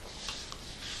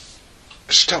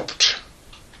 Stopped.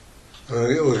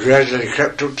 We gradually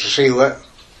crept up to see what,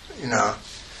 you know,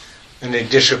 and he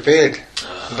disappeared.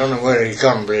 I don't know where he'd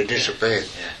gone, but he disappeared.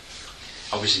 Yeah.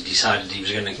 Obviously decided he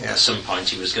was going to, at some point,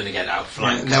 he was going to get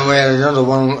outflanked. Then we had another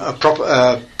one, a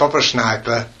proper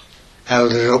sniper,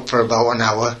 held it up for about an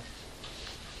hour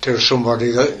till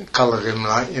somebody collared him,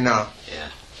 like, you know. Yeah.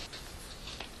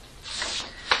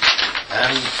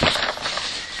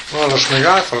 Well, I lost my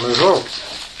rifle as well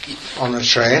on the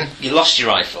train. You lost your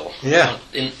rifle? Yeah.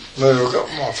 I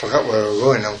forgot where we were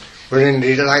going now. We're in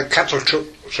the, like, cattle truck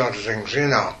sort of things, you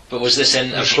know. But was this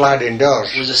in... The sliding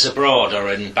doors. Was this abroad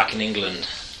or back in England?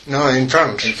 No, in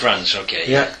France. In France, okay.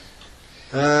 Yeah.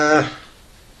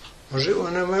 Was it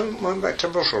when I went back to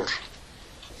Brussels?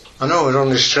 I know it was on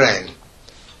this train.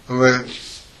 And we're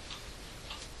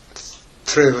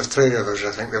three of us,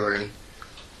 I think they were in,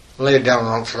 laid down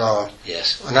on the floor.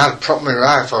 Yes. And I'd propped my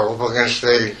rifle up against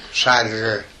the side of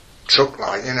the truck,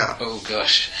 like, you know. Oh,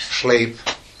 gosh. Sleep.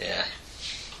 Yeah.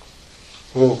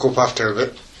 Woke up after a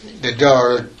bit. The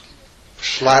door had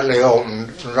slightly opened,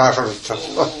 the rifle had fell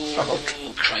out.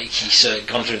 Oh, crikey, so it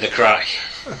gone through the crack.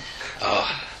 Oh.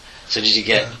 So did you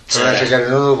get... So I had to get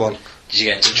another one. Did you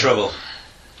get into trouble?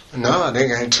 No, I didn't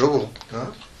get in trouble.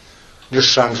 No,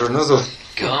 just ran for another.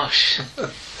 Gosh.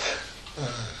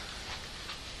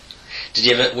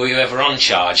 Were you ever on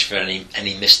charge for any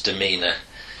misdemeanour?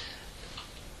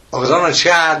 I was on a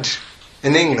charge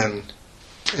in England,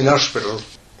 in hospital.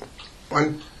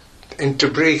 Went into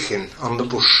Brechin on the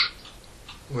bus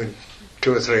with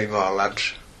 2 or 3 more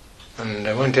lads, and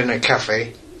I went in a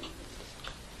cafe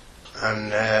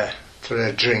and for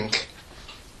a drink.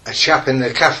 A chap in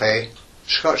the cafe,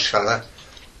 Scotch fella,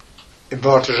 he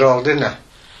bought us all dinner.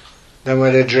 Then we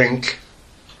had a drink,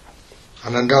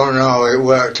 and I don't know how it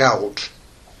worked out,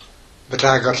 but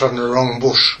I got on the wrong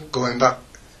bus going back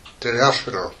to the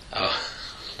hospital. Oh.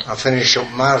 I finished up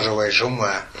miles away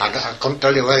somewhere. I couldn't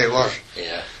tell you where it was.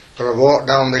 Yeah. But I walked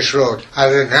down this road. I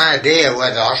had an idea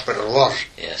where the hospital was.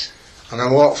 Yes. And I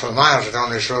walked for miles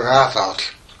down this road, I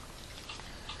thought.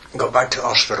 Got back to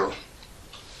hospital.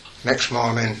 Next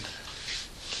morning,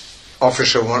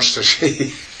 officer wants to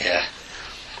see. Yeah.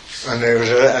 And there was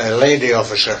a lady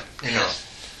officer, you know.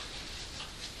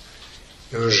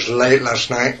 It was late last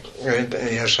night.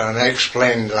 Yes, and I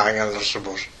explained like I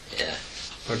suppose. Yeah.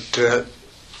 But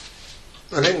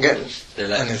I didn't get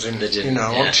anything. They didn't, you know,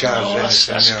 I wasn't charged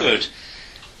anything. That's good.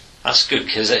 That's good,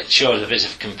 because it shows a bit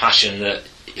of compassion that,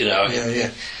 you know,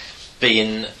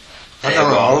 being... I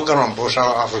don't know, I got on bus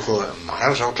off of going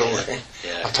miles out of the way.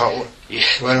 Yeah. I thought,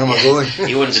 where am I going?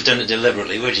 You wouldn't have done it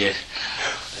deliberately, would you?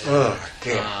 Oh,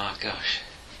 dear. Oh, gosh.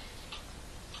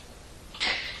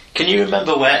 Can you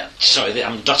remember where... Sorry,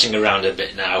 I'm dotting around a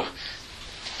bit now,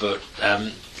 but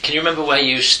can you remember where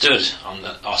you stood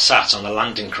or sat on the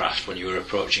landing craft when you were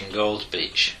approaching Gold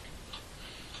Beach?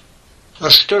 I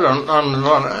stood on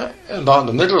about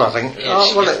the middle, I think.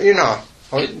 Yes, well, you know,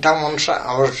 down one side.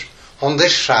 I was on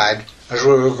this side as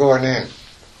we were going in,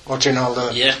 watching all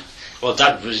the... Yeah. Well,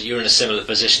 you were in a similar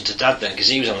position to Dad then, because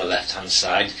he was on the left-hand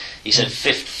side. He said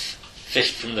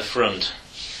fifth from the front.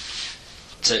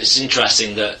 So it's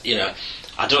interesting that, you know,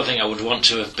 I don't think I would want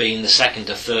to have been the second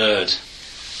or third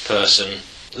person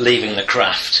leaving the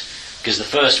craft, because the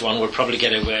first one would probably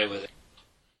get away with it.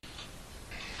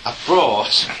 I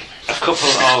brought a couple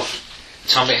of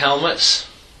Tommy helmets.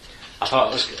 I thought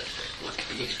it was good.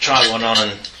 You could try one on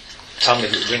and tell me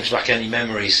if it brings back any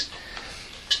memories.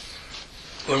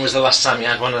 When was the last time you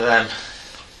had one of them?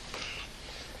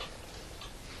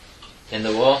 In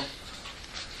the war?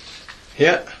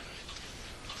 Yeah.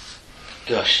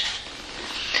 Gosh.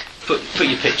 Put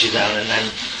your picture down and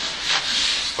then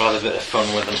we'll have a bit of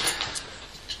fun with them.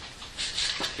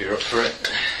 If you're up for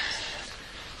it.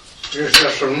 Used to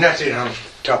have some netting on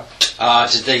top. Ah,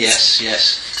 did they? Yes.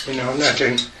 You know,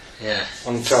 netting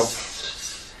on top.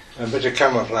 A bit of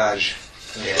camouflage.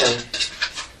 Yeah.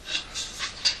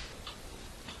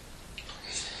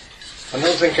 I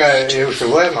don't think I used to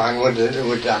wear mine with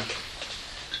that.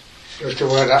 Used to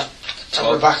wear that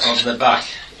on the back. On the back.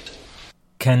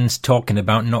 Ken's talking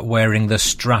about not wearing the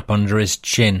strap under his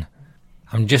chin.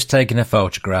 I'm just taking a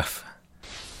photograph.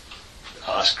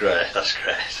 Oh, that's great. That's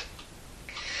great.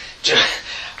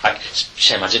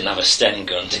 Shame I didn't have a Sten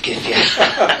gun to give you.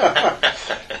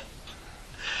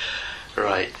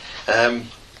 Right.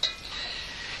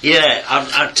 Yeah,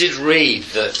 I did read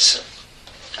that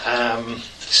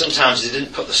sometimes they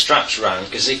didn't put the straps round,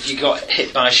 because if you got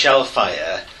hit by shell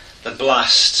fire, the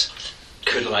blast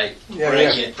could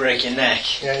break your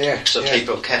neck. Yeah. So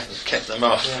people kept them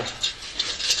off. Yeah.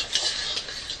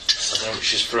 I don't know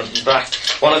which is front and back.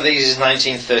 One of these is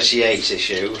 1938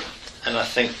 issue, and I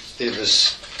think the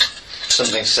other's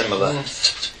something similar.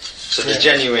 So the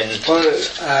genuine. Well,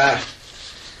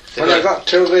 when I got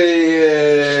to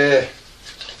the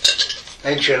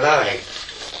in July,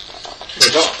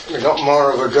 we got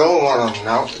more of a dome on them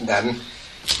now. Then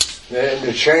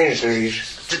they changed these.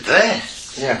 Did they?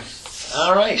 Yeah.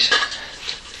 All right.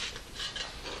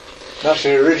 That's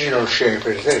the original shape.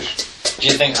 Is this? Do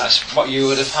you think that's what you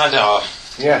would have had? Or?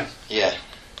 Yeah. Yeah.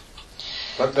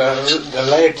 But the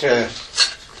later,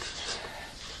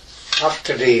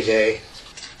 after D-Day,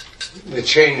 they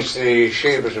changed the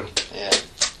shape of them. Yeah.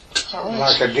 All right.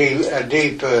 Like a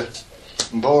deep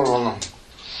bowl on them.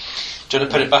 Do you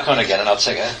want to put it back on again, and I'll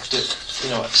take a. You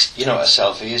know what a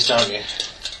selfie is, don't you?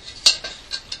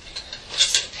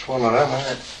 It's one of them,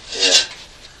 isn't it? Yeah.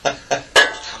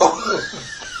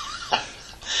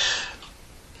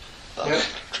 Yeah.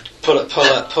 Pull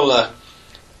a.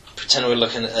 Pretend we're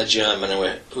looking at a German and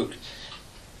we're.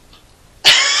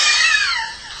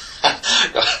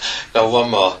 Got one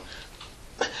more.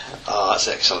 Oh, that's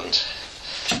excellent.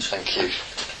 Thank you.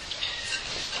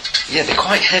 Yeah, they're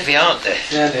quite heavy, aren't they?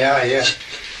 Yeah, they are, yeah.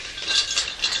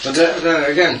 But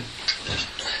then again,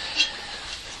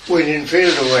 we didn't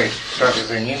feel the weight, sort of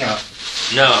thing, you know.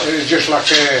 No. It was just like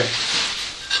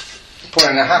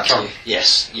putting a hat on.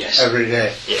 Yes. Every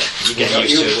day. Yeah, you get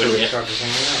used to it, wouldn't you? Sort of thing,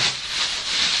 you know.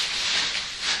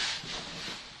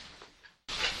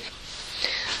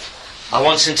 I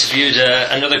once interviewed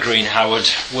another Green Howard,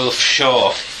 Wilf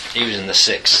Shaw. He was in the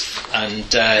 6th,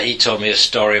 and he told me a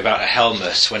story about a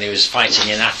helmet when he was fighting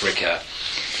in Africa.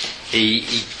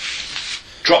 He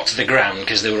dropped to the ground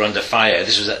because they were under fire.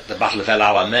 This was at the Battle of El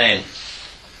Alamein.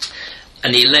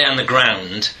 And he lay on the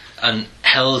ground and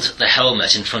held the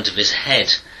helmet in front of his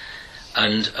head,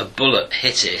 and a bullet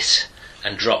hit it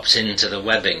and dropped into the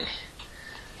webbing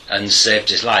and saved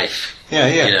his life. Yeah.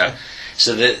 You know,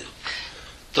 so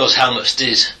those helmets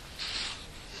did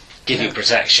give you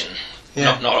protection.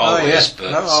 Yeah. Not always,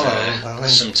 but not all of them,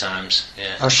 sometimes.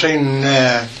 Yeah. I've seen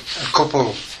a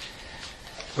couple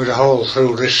with a hole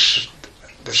through the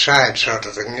side, sort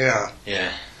of thing. Yeah.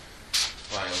 Yeah.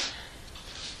 Wow.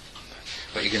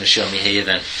 What are you going to show me here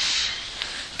then?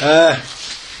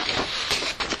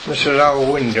 This is our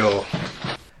window.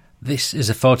 This is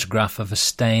a photograph of a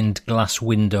stained glass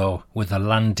window with a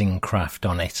landing craft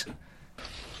on it.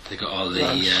 They got all the.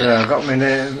 I've got my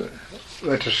name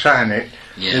where to sign it.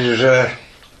 Yeah. There's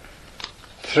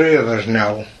 3 of us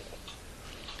now.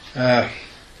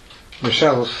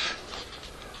 Myself,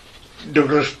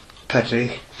 Douglas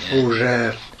Petty, who's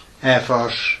a Air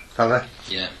Force fella.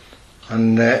 Yeah.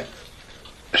 And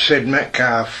Sid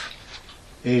Metcalf,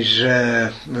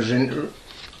 was in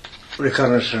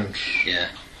reconnaissance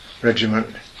regiment.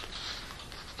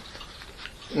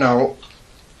 Now,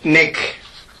 Nick,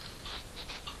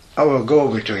 our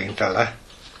go-between fella,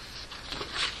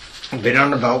 been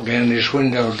on about getting this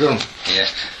window done. Yeah.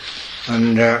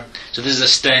 And so this is a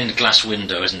stained glass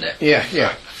window, isn't it?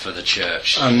 Yeah. For the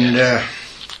church. And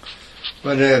we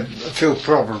had a few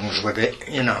problems with it,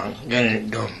 you know, getting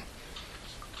it done.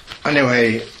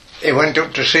 Anyway, he went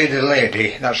up to see the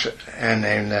lady. That's her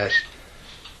name there.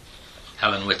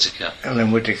 Helen Whittaker.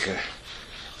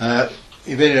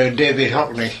 You better David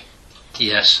Hockney.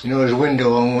 Yes. You know his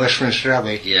window on Westminster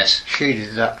Abbey? Yes. She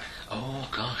did that. Oh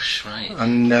gosh, right.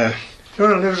 And she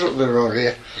lives up the road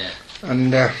here. Yeah.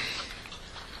 And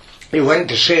he went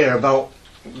to see her about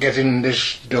getting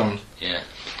this done. Yeah.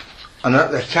 And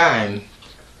at the time,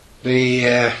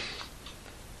 the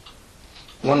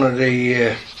one of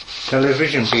the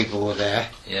television people were there.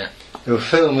 Yeah. They were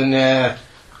filming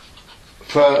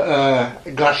for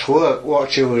glass work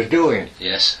what she was doing.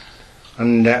 Yes.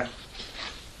 And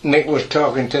Nick was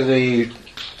talking to the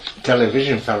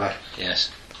television fella. Yes.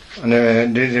 And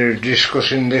they were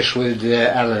discussing this with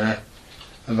Eleanor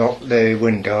about the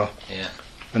window. Yeah.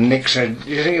 And Nick said, "Do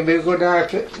you think it'd be a good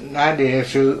idea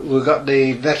if we got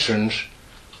the veterans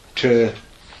to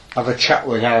have a chat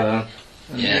with Eleanor?"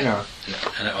 Yeah. You know.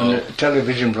 And the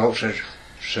television bloke said,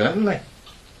 "Certainly.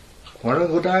 What a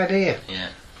good idea." Yeah.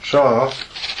 So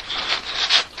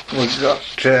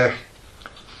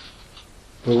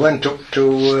we went up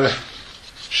to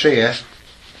see her,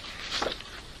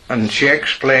 and she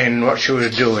explained what she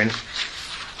was doing,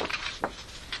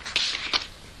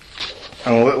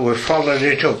 and we followed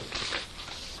it up.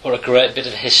 What a great bit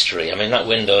of history. I mean, that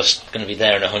window's going to be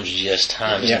there in 100 years'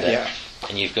 time, isn't it? Yeah.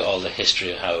 And you've got all the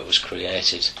history of how it was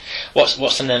created.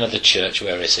 What's the name of the church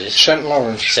where it is? St.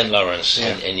 Lawrence. St. Lawrence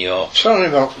in York. It's only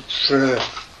about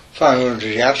 500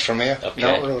 yards from here. Okay.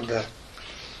 That road there.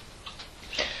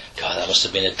 God, that must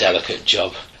have been a delicate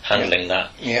job handling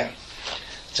that. Yeah.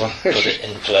 To put it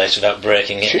in place without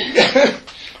breaking it.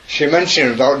 She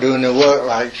mentioned about doing the work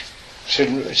like.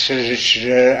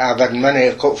 I've had many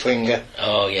a cut finger.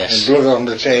 Oh yes. And blood on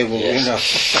the table, yes.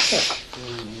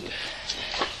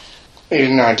 You know. He's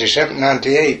 97,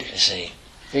 98. Is he?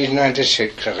 He's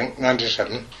 96, I think,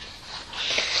 97.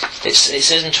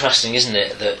 It's interesting, isn't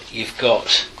it, that you've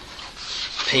got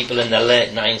people in their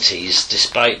late 90s,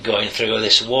 despite going through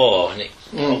this war, and it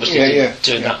obviously didn't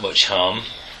do that much harm.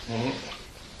 Mm.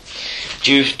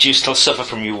 Do you still suffer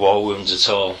from your war wounds at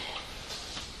all?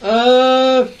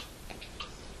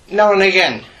 Now and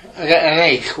again, I get an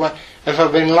ache if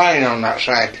I've been lying on that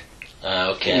side.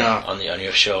 Okay, you know. on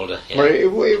your shoulder. Yeah. But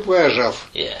it wears off.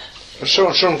 Yeah. But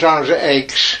sometimes it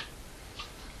aches.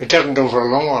 It hasn't done for a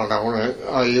long while now.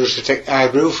 I used to take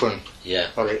ibuprofen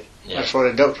for it. Yeah. That's what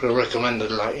the doctor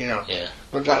recommended, like, you know. Yeah.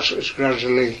 But it's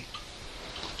gradually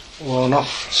worn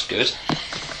off. That's good.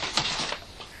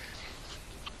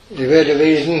 You've heard of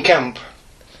Eden Camp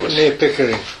near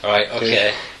Pickering? Right,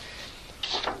 okay.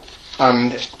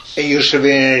 And it used to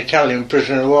be an Italian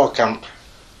prisoner of war camp.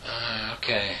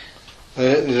 Okay.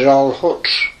 They're all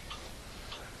huts.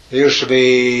 There used to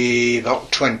be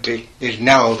about 20. There's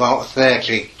now about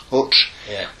 30 huts.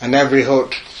 Yeah. And every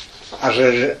hut has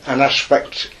an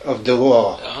aspect of the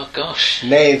war. Oh gosh.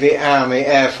 Navy, Army,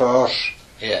 Air Force.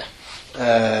 Yeah.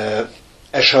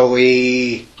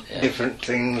 SOE, different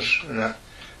things. And that.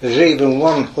 There's even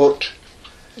one hut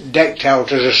decked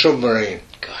out as a submarine.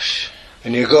 Gosh.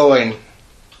 And you go in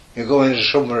the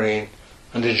submarine,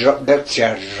 and they drop depth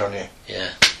charges on you. Yeah.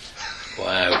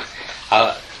 Wow.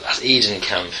 That's Eden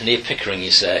Camp, near Pickering, you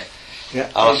say?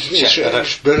 Yeah,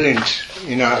 It's brilliant,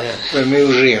 you know, the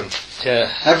museum.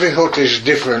 Yeah. Every hut is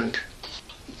different.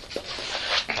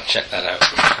 I'll check that out.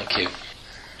 Thank you.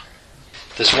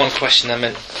 There's one question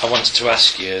I wanted to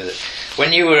ask you.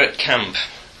 When you were at camp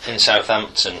in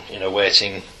Southampton,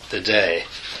 waiting the day,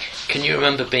 can you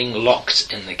remember being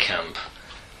locked in the camp?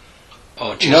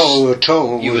 Or just No, we were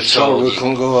told. You were told we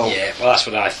couldn't go out. Yeah, well, that's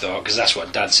what I thought, because that's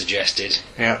what Dad suggested.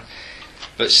 Yeah.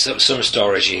 But some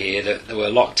stories you hear that they were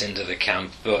locked into the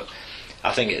camp, but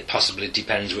I think it possibly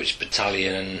depends which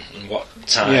battalion and what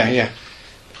time. Yeah.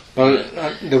 Well,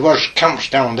 there was camps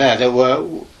down there that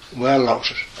were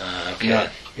locked. Okay. Yeah,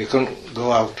 you couldn't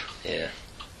go out. Yeah.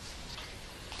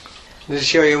 Did I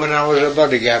show you when I was a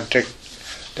bodyguard to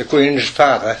the Queen's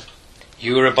father?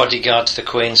 You were a bodyguard to the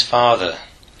Queen's father.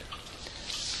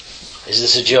 Is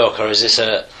this a joke, or is this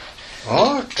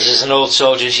an old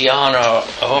soldier's yarn? Or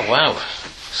oh wow!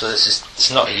 So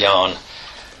it's not a yarn.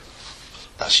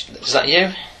 Is that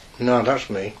you? No, that's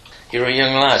me. You're a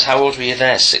young lad. How old were you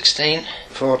there? 16?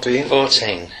 14.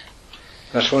 14.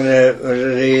 That's when I was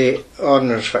at the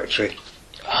ordnance factory.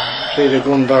 See the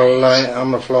gun barrel lying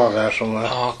on the floor there somewhere.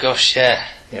 Oh gosh, yeah.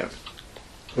 Yeah.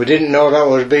 We didn't know that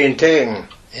was being taken.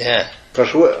 Yeah.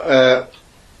 Because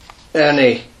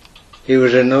Ernie, he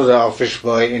was another office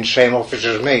boy in the same office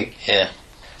as me. Yeah.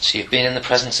 So you've been in the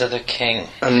presence of the King.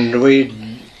 And we'd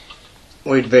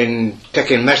been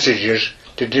taking messages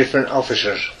to different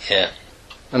officers. Yeah.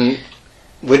 And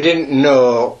we didn't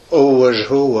know who was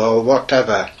who or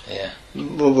whatever. Yeah.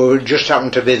 We just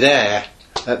happened to be there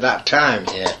at that time.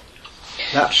 Yeah.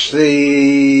 That's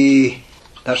the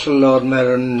Lord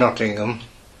Mayor of Nottingham.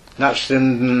 That's the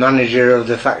manager of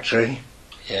the factory.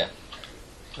 Yeah.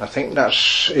 I think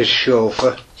that's his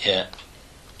chauffeur. Yeah.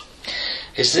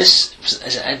 Is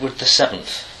it Edward the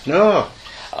 7th? No.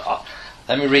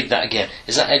 Let me read that again.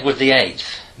 Is that Edward the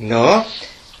 8th? No.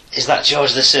 Is that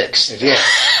George the 6th? Yeah.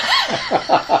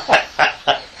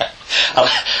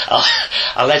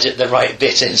 I'll edit the right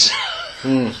bit in.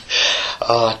 Hmm.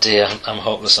 Oh dear, I'm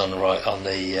hopeless on our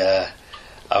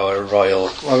royal.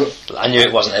 Well, I knew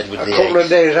it wasn't Edward the 8th. A couple of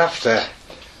days after,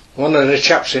 one of the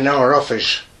chaps in our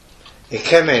office, he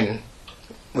came in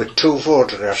with two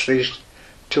photographs.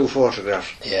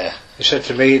 Yeah. He said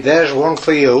to me, "There's one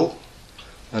for you,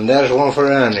 and there's one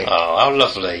for Ernie." Oh, how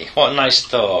lovely! What a nice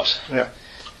thought. Yeah.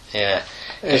 Yeah.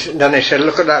 Then he said,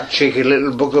 "Look at that cheeky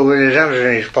little bugger with his hands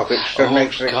in his pockets." Oh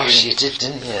gosh, you did,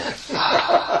 didn't you?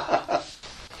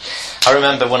 I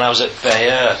remember when I was at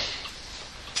Bayeux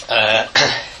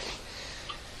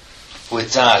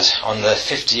with Dad on the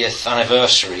 50th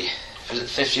anniversary. Was it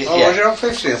 50th? Oh, yeah. was it on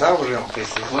 50th? I was on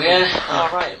 50th. Well, yeah. All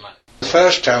right, man. The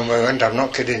first time we went, I'm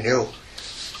not kidding you,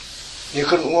 you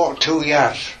couldn't walk 2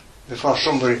 yards before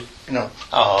somebody,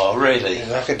 Oh, really?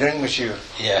 like a drink with you.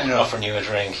 Yeah, offering you a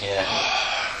drink, yeah.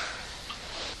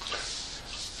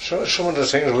 So some of the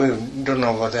things we've done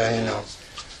over there,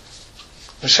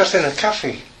 we sat in a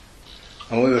cafe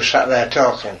and we were sat there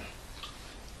talking.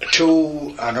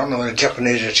 Two, I don't know whether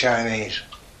Japanese or Chinese,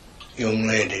 young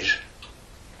ladies.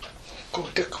 Go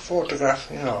take a photograph,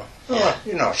 Yeah.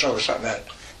 So we sat there,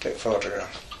 take a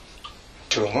photograph.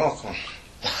 2 more come.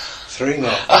 3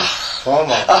 more come. 4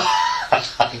 more come.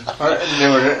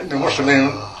 There must have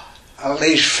been at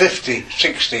least 50,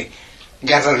 60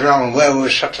 gathered round where we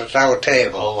sat at our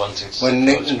table. All wanting to when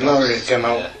Nick and Gloria came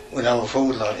out with our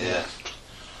food like that. Yeah.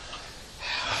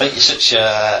 I think you're such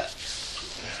a...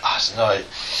 I don't know.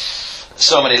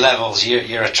 So many levels,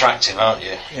 you're attractive, aren't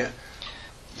you? Yeah.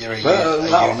 You're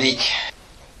a unique...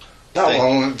 That thing.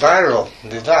 one went viral,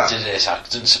 did that? Did it? That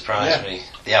didn't surprise me.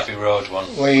 The Abbey Road one.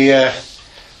 We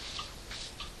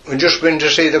just been to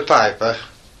see the Piper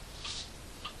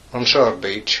on Sword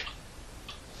Beach.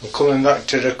 We're coming back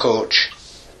to the coach.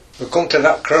 We come to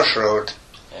that crossroad,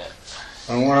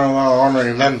 and one of our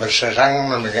honorary members says, "Hang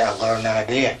on a minute, I've got an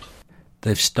idea."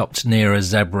 They've stopped near a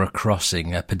zebra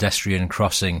crossing, a pedestrian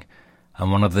crossing,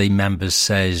 and one of the members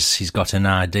says he's got an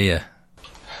idea.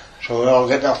 So we all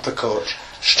get off the coach,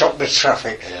 stop the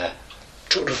traffic,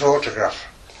 took the photograph,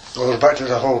 goes back to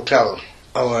the hotel.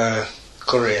 Our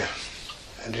courier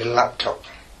had his laptop.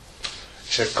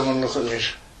 He said, "Come and look at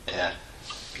this." Yeah.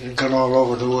 He'd gone all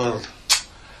over the world.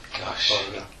 Gosh.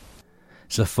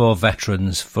 So 4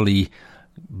 veterans, fully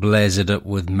blazered up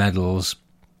with medals,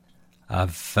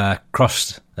 have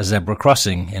crossed a zebra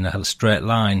crossing in a straight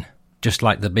line, just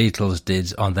like the Beatles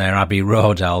did on their Abbey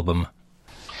Road album.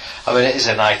 I mean, it is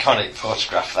an iconic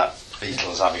photograph, that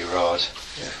Beatles Abbey Road.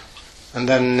 Yeah. And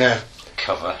then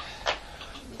cover.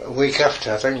 a week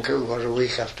after, I think it was a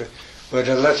week after, we had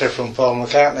a letter from Paul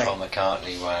McCartney. Paul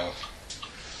McCartney, wow.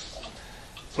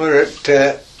 We were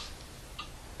at,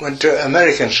 went to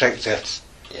American sector,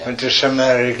 Yeah. went to St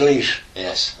Mary Glees,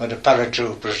 Yes. with the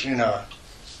paratroopers, you know,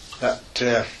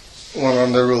 that one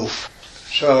on the roof.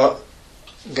 So,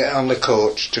 get on the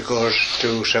coach to go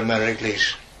to St Mary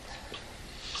Glees.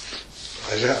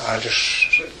 I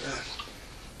just said,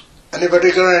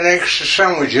 anybody got any extra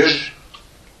sandwiches?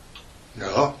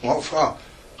 No, what for?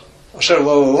 I said,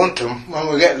 well, we want them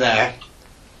when we get there.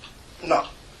 Not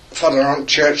father on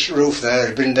church roof there,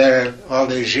 he's been there all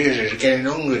these years, he's getting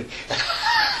hungry.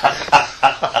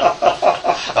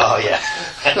 Oh, yeah.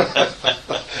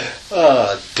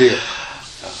 Oh dear.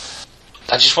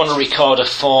 I just want to record a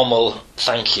formal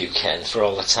thank you, Ken, for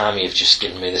all the time you've just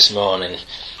given me this morning,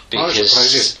 Oh, it's a because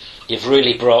pleasure. you've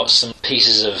really brought some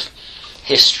pieces of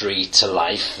history to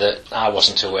life that I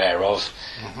wasn't aware of,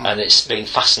 and it's been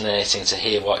fascinating to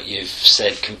hear what you've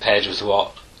said compared with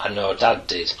what I know Dad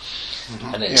did.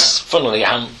 And it's funny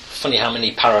how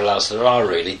many parallels there are,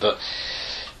 really. But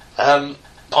on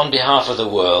behalf of the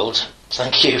world,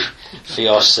 thank you for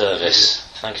your service.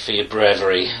 Thank you for your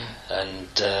bravery and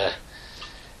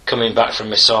coming back from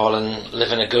this all and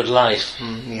living a good life.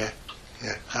 Yeah.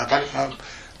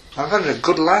 I've had a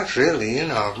good life, really, you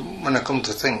know, when I come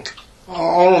to think.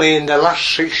 Only in the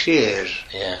last 6 years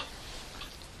Yeah.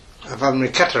 I've had my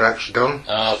cataracts done,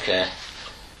 Oh, okay.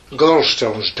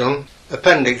 gallstones done,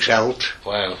 appendix out.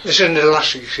 Wow. This is in the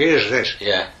last 6 years, this,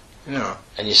 Yeah. you know.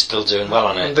 And you're still doing well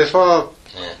on And it. before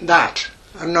Yeah. that,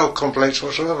 I had no complaints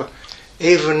whatsoever.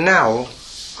 Even now,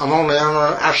 I'm only on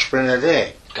an aspirin a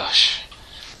day. Gosh.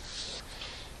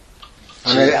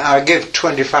 And I give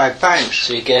 25 pints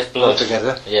So you gave blood.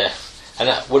 altogether. Yeah. And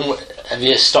have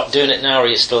you stopped doing it now, or are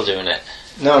you still doing it?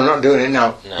 No, I'm not doing it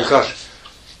now, No. because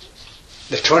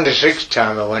the 26th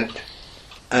time I went,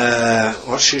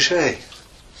 what's she say?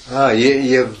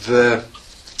 You've,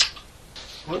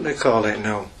 what do they call it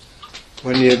now?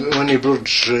 When your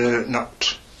blood's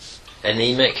not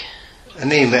Anemic?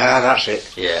 anemic, that's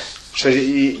it. Yeah. So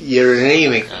you're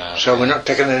anemic, Ah, so okay. we're not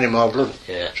taking any more blood.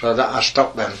 Yeah. So that I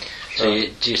stopped them. So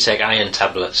do you take iron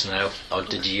tablets now, or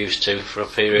did you used to for a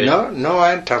period? No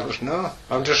iron tablets, no.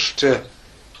 I'll just have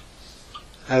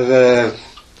a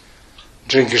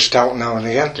drink of stout now and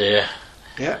again. Do you?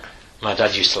 Yeah. My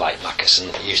dad used to like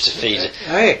Mackerson. He used to feed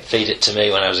Hey, it to me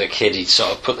when I was a kid. He'd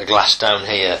sort of put the glass down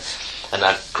here, and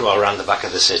I'd go around the back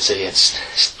of the city and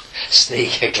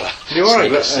sneak a glass. do you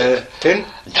want a tin?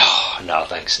 No,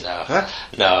 thanks, no. Huh?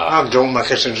 No. I've drunk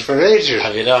Mackerson's for ages.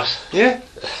 Have you not? Yeah.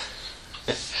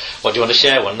 What, do you want to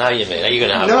share one now, you mean? Are you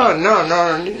going to have No,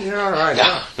 one? you're all right.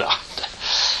 No.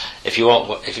 If you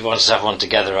want us to have one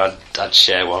together, I'd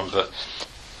share one, but...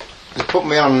 They put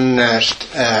me on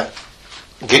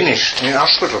Guinness in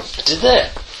hospital. Did they?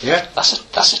 Yeah. That's a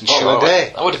Bottle chore. a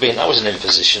day. That was an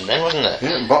imposition then, wasn't it?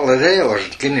 Yeah, a bottle a day it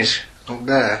was Guinness up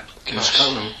there in Gosh.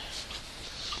 Scotland.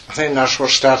 I think that's what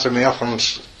started me off on,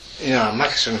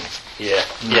 Mackerson. Yeah.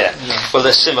 Yeah. Well,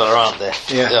 they're similar, aren't they?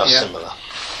 Yeah, They are yeah. similar.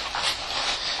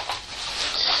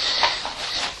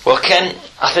 Well, Ken,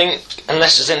 I think,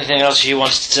 unless there's anything else you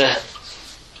wanted to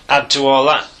add to all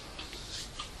that,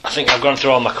 I think I've gone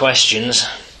through all my questions.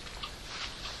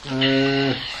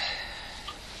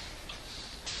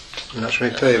 That's my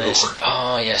playbook.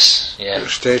 Oh, yes. Yeah.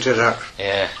 Stated that.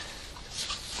 Yeah.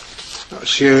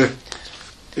 That's your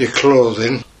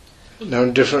clothing. Now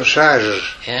in different sizes.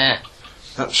 Yeah.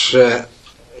 That's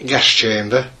gas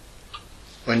chamber.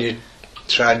 When you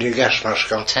tried your gas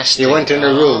mask on. Testing. You went in a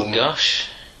Oh, room. gosh.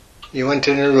 You went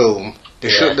in a room. They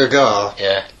Yeah. shut the door.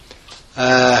 Yeah.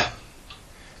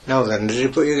 Now then, did you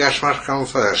put your gas mask on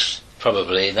first?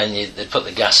 Probably. Then they put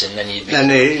the gas in, then you'd be... Then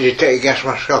you take your gas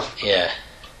mask off. Yeah.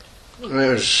 It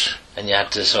was, And you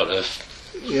had to sort of...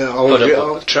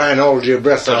 try and hold your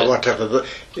breath Put or it- whatever, but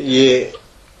you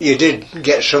did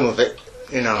get some of it,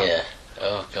 Yeah.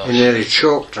 Oh, You gosh. nearly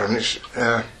choked on it.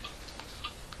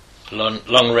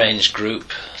 Long range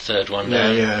group, third one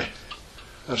down. Yeah.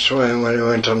 That's when we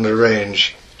went on the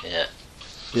range. Yeah.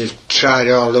 You tried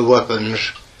all the weapons,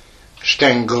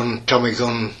 Sten gun, Tommy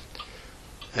gun,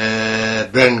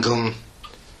 Bren gun,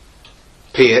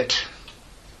 Piet,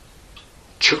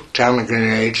 chucked down a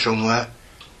grenade somewhere,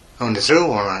 only threw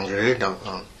one hand grenade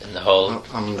in the hole.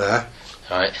 On there.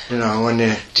 Right. You know, when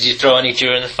you... Did you throw any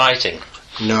during the fighting?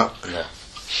 No. No.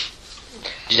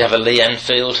 Did you have a Lee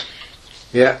Enfield?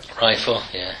 Yeah. Rifle?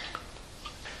 Yeah.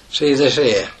 See this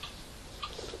here?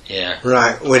 Yeah.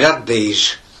 Right, we'd had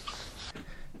these.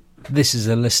 This is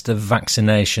a list of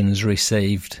vaccinations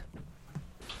received.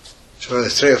 So the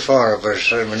 3 or 4 of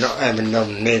us, we're not having no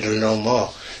needle no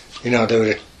more. You know, they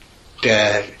were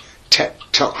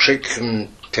toxic and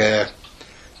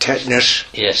tetanus.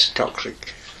 Yes.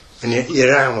 Toxic. And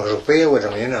your arm was up here with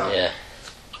them, you know. Yeah.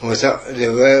 And we thought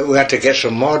we had to get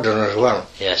some more done as well.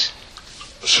 Yes.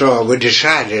 So we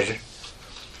decided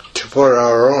to put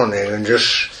our own in and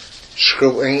just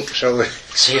screw ink. So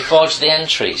you forged the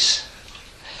entries?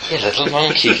 You little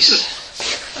monkeys.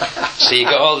 So you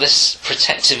got all this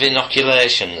protective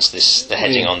inoculations, the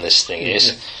heading on this thing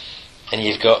is, and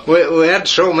you've got... We had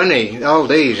so many, all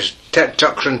these,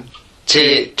 toxin,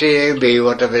 TAB,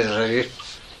 whatever it is.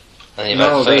 And you've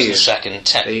had first and second,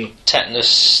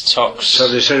 tetanus, tox... So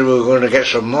they said we were going to get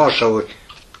some more, so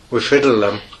we fiddled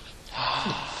them.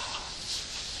 I'm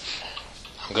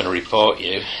going to report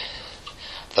you.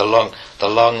 The long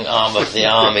arm of the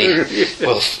army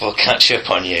will catch up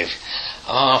on you.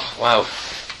 Oh, wow.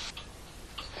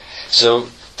 So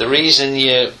the reason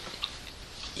you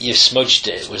smudged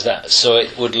it was that so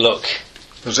it would look...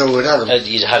 So we'd had them.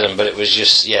 You'd had them, but it was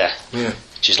just, yeah.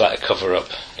 Just like a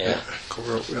cover-up. Yeah.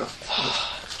 Cover up, yeah.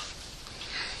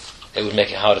 It would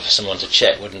make it harder for someone to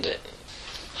check, wouldn't it?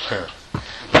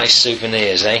 Nice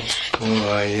souvenirs, eh?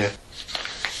 Oh, yeah.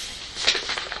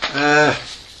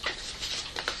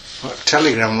 What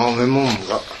telegram what my mum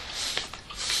got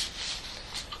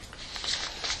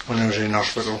when I was in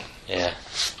hospital. Yeah.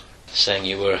 Saying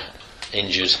you were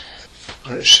injured.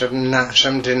 It's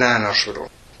 79 hospital,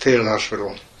 field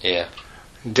hospital. Yeah.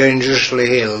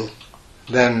 Dangerously ill.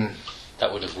 Then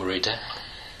that would have worried her.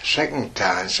 Second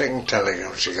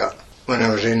telegram she got when I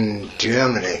was in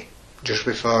Germany, just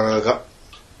before I got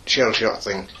shell shock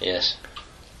thing. Yes.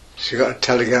 She got a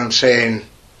telegram saying,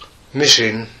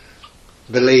 missing,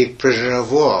 believed prisoner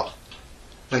of war.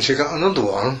 Then she got another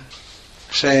one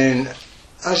saying,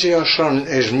 as your son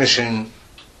is missing,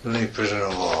 believed prisoner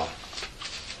of war,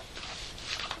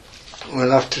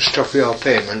 we'll have to stop your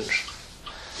payments.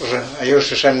 I used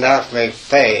to send half my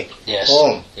pay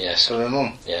home to my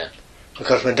mum. Yeah.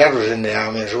 Because my dad was in the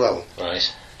army as well.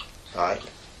 Right. Right.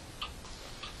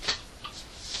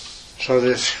 So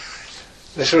this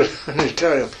was,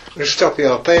 we'll stop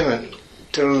your payment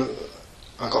till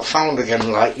I got found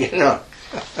again, like, you know.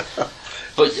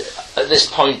 But at this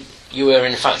point, you were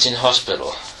in fact in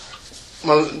hospital.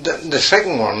 Well, the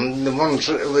second one, the one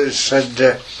that was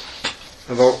said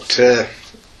about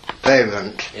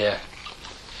payment. Yeah.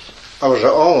 I was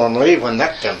at home on leave when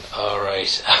that came. All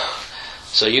right.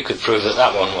 So you could prove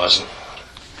that one wasn't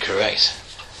correct.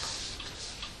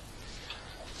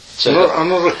 So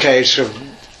another case of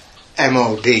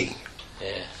MOD.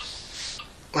 Yeah.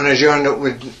 When I joined up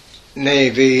with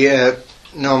Navy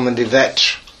Normandy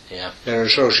Vets, their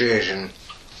association,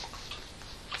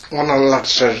 one of the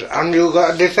lads said, "And you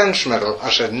got a defence medal?" I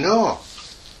said, "No."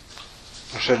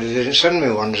 I said, "They didn't send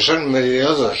me one, they sent me the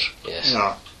others." Yes.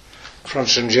 No.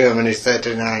 France and Germany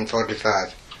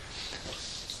 39-45.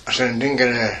 I said, "I didn't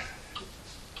get a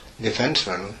defence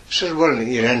medal." He said, "Well,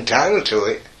 you're entitled to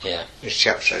it." Yeah. This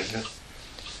chap said.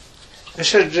 I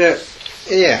said,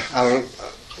 "Yeah, I'll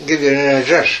give you an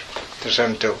address to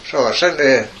send to." So I sent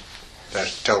the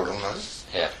address, told him that.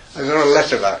 Yeah. I got a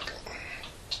letter back.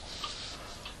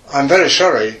 "I'm very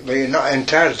sorry, but you're not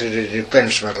entitled to the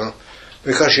defence medal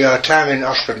because your time in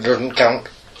hospital doesn't count."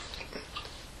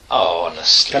 Oh,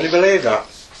 honestly. Can you believe that?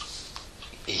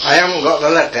 I haven't got the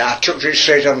letter. I chucked it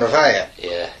straight on the fire.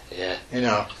 Yeah, yeah. You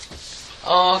know.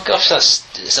 Oh gosh, that's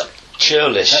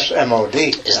churlish. That's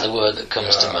MOD. Is the word that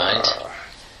comes to mind.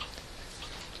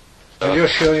 I'll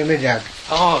just show you my dad.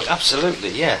 Oh,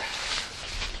 absolutely, yeah.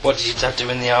 What did your dad do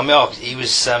in the army? Oh, he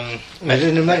was in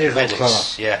the medical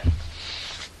corps. Yeah.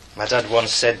 My dad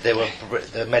once said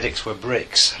the medics were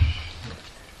bricks.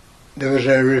 There was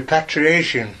a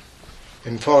repatriation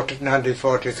in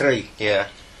 1943. Yeah.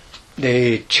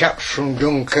 The chaps from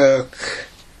Dunkirk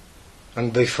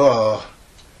and before,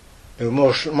 they were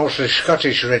mostly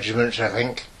Scottish regiments, I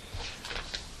think,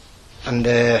 and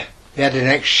they had an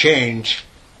exchange,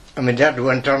 and my dad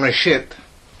went on a ship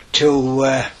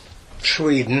to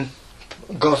Sweden,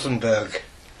 Gothenburg,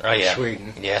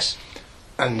 Sweden. Yes.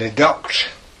 And they docked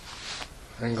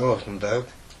in Gothenburg,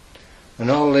 and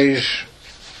all these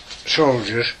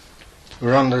soldiers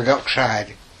were on the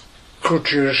dockside,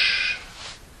 crutchless.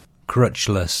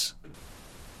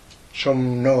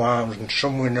 some no arms and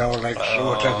some with no legs or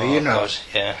whatever, you know. God,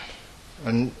 yeah.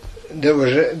 And they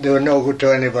were no good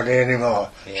to anybody anymore,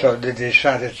 Yeah. so they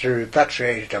decided to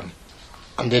repatriate them.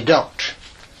 And they docked.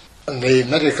 And the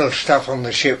medical staff on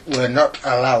the ship were not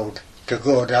allowed to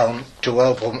go down to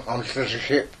help them onto the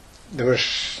ship. There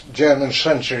was German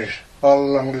sentries all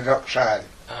along the dockside.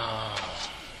 Oh.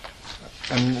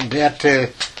 And they had to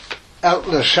help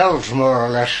themselves, more or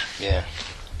less, Yeah.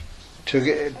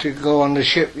 to go on the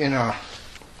ship, you know.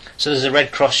 So there's a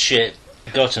Red Cross ship,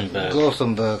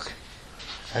 Gothenburg.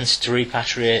 and it's to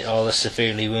repatriate all the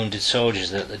severely wounded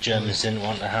soldiers that the Germans didn't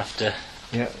want to have to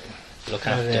Yeah. look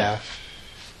There they after.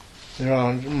 are. They're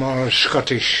all more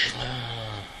Scottish.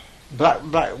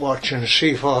 Blackwatch and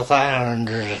Seaforth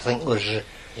Islanders, I think, was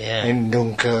Yeah. in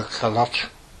Dunkirk a lot.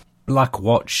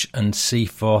 Blackwatch and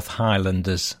Seaforth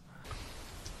Highlanders.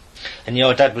 And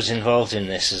your dad was involved in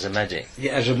this as a medic?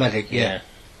 Yeah, as a medic, yeah.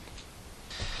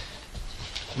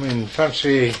 I mean,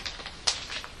 fancy,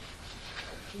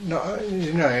 no,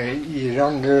 you know, you're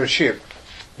on the ship,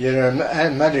 you're a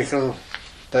medical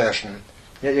person,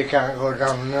 yet you can't go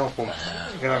down and help them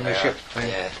get on the ship.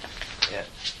 Yeah.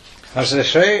 As they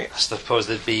say, I suppose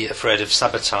they'd be afraid of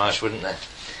sabotage, wouldn't they?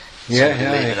 yeah, Somebody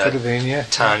it leaving could have been, yeah.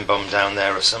 time bomb down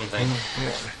there or something.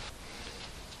 Yeah.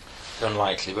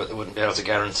 Unlikely, but they wouldn't be able to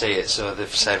guarantee it, so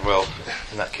they've said, well,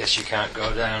 in that case you can't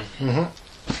go down.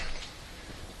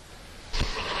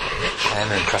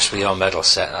 I'm impressed with your medal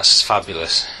set, that's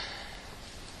fabulous.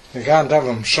 You can't have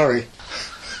them, sorry.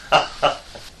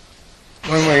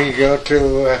 When we go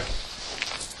to,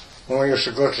 when we used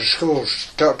to go to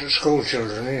schools, talk to school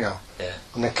children, you know, Yeah.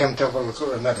 and they came to have a look at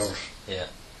the medals, Yeah.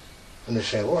 and they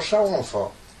say, what's that one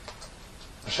for?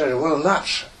 I said, well,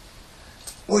 that's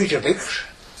Weetabix,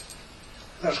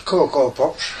 that's Cocoa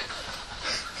Pops,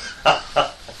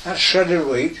 that's shredded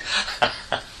wheat,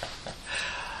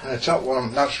 and the top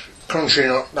one, that's Crunchy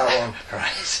Nut, that one.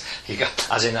 Right. You got,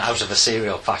 as in out of a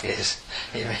cereal packet.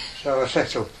 You mean? So I said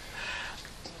to them,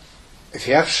 if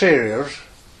you have cereals,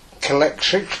 collect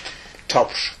 6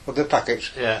 tops of the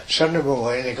packets, Yeah. send them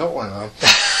away, and you got one of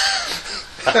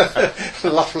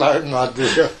them. Laugh loud mad,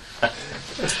 did you?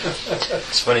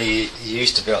 It's funny, you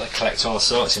used to be able to collect all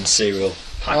sorts in cereal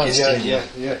packets, didn't you?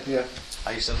 yeah.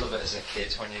 I used to love it as a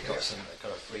kid when you got a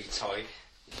free toy.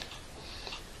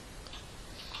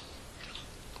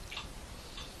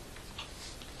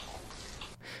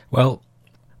 Well,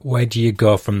 where do you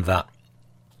go from that?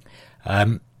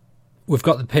 We've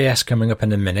got the PS coming up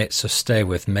in a minute, so stay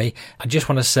with me. I just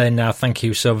want to say now thank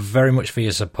you so very much for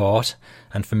your support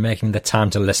and for making the time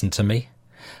to listen to me.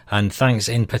 And thanks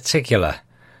in particular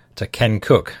to Ken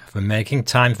Cooke for making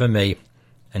time for me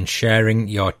and sharing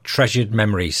your treasured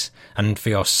memories, and for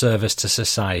your service to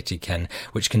society, Ken,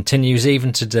 which continues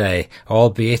even today,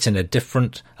 albeit in a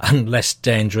different and less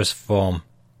dangerous form.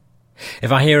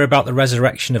 If I hear about the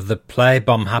resurrection of the play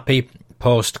Bomb Happy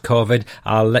post-COVID,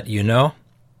 I'll let you know.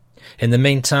 In the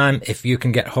meantime, if you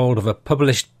can get hold of a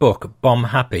published book, Bomb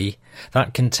Happy,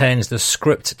 that contains the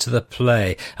script to the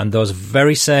play and those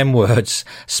very same words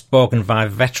spoken by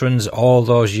veterans all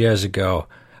those years ago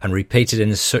and repeated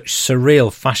in such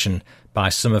surreal fashion by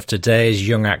some of today's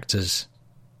young actors.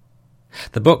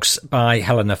 The book's by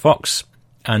Helena Fox,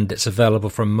 and it's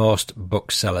available from most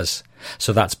booksellers.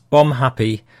 So that's Bomb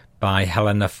Happy by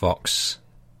Helena Fox.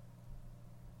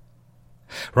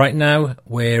 Right now,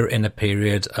 we're in a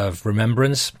period of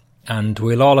remembrance, and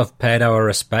we'll all have paid our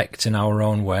respect in our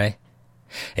own way.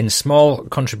 In small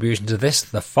contribution to this,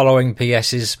 the following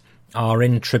PSs are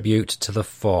in tribute to the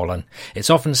fallen. It's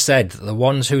often said that the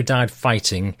ones who died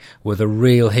fighting were the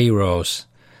real heroes,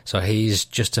 so here's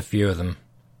just a few of them.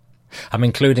 I'm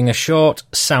including a short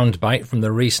soundbite from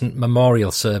the recent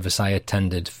memorial service I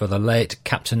attended for the late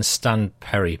Captain Stan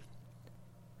Perry.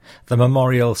 The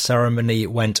memorial ceremony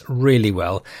went really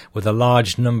well, with a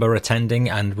large number attending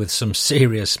and with some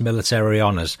serious military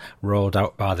honours rolled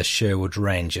out by the Sherwood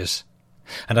Rangers.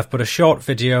 And I've put a short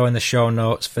video in the show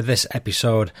notes for this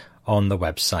episode on the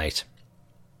website.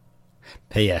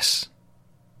 P.S.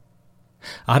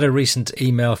 I had a recent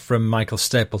email from Michael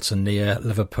Stapleton near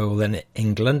Liverpool in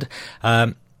England,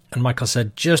 and Michael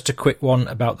said, just a quick one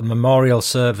about the memorial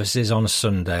services on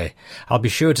Sunday. I'll be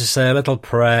sure to say a little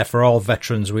prayer for all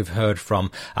veterans we've heard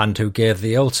from and who gave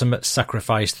the ultimate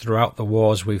sacrifice throughout the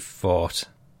wars we've fought.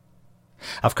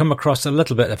 I've come across a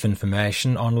little bit of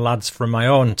information on lads from my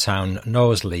own town,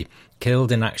 Knowsley,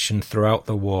 killed in action throughout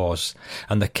the wars,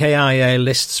 and the KIA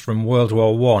lists from World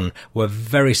War I were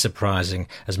very surprising,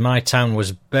 as my town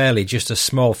was barely just a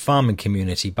small farming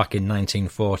community back in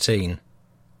 1914.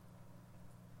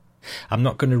 I'm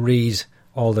not going to read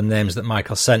all the names that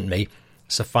Michael sent me,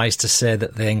 suffice to say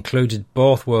that they included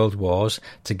both world wars,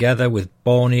 together with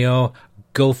Borneo,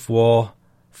 Gulf War,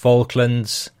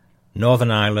 Falklands,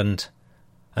 Northern Ireland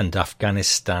and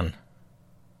Afghanistan.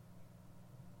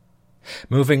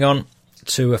 Moving on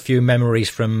to a few memories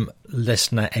from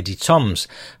listener Eddie Toms,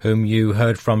 whom you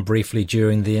heard from briefly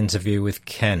during the interview with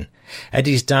Ken.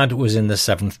 Eddie's dad was in the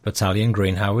 7th Battalion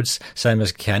Green Howards, same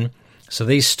as Ken, so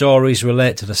these stories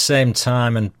relate to the same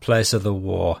time and place of the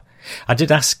war. I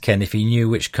did ask Ken if he knew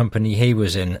which company he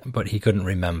was in, but he couldn't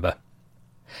remember.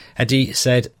 Eddie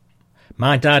said,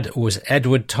 "My dad was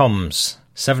Edward Toms,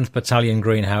 7th Battalion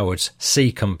Green Howards,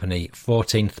 C Company,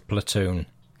 14th Platoon.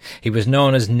 He was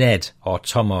known as Ned or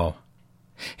Tomo.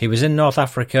 He was in North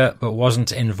Africa but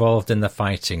wasn't involved in the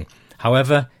fighting.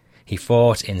 However, he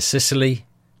fought in Sicily,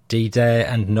 D-Day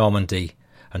and Normandy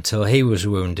until he was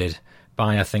wounded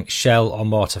by, I think, shell or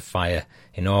mortar fire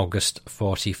in August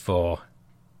 44.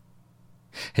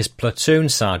 His platoon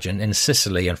sergeant in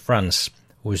Sicily and France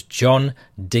was John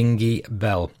Dingy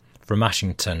Bell from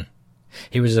Ashington.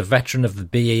 He was a veteran of the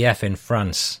BEF in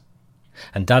France,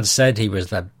 and Dad said he was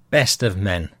the best of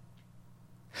men.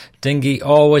 Dingy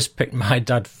always picked my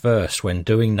dad first when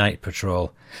doing night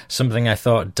patrol, something I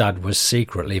thought Dad was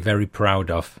secretly very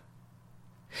proud of.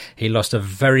 He lost a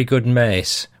very good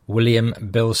mate, William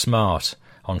Bill Smart,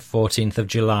 on 14th of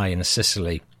July in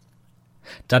Sicily.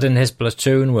 Dad and his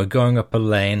platoon were going up a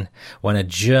lane when a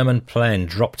German plane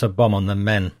dropped a bomb on the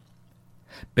men.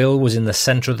 Bill was in the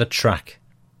centre of the track.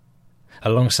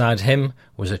 Alongside him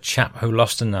was a chap who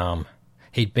lost an arm.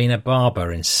 He'd been a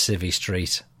barber in Civvy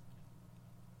Street.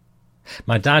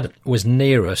 My dad was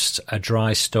nearest a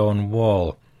dry stone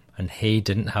wall, and he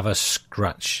didn't have a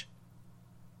scratch.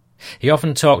 He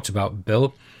often talked about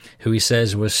Bill, who he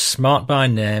says was smart by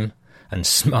name and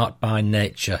smart by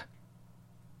nature.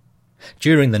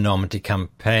 During the Normandy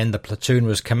campaign, the platoon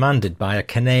was commanded by a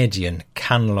Canadian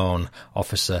Canlone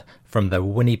officer from the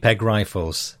Winnipeg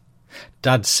Rifles.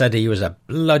 Dad said he was a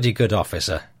bloody good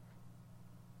officer.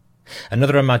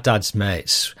 Another of my dad's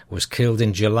mates was killed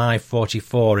in July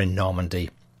 44 in Normandy.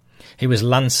 He was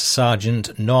Lance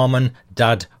Sergeant Norman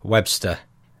Dad Webster.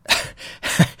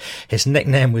 His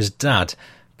nickname was Dad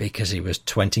because he was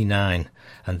 29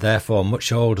 and therefore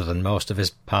much older than most of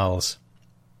his pals.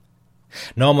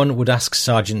 Norman would ask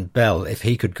Sergeant Bell if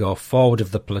he could go forward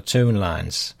of the platoon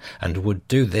lines and would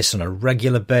do this on a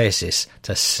regular basis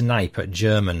to snipe at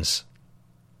Germans.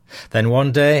 Then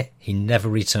one day he never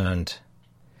returned.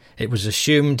 It was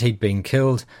assumed he'd been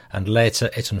killed, and later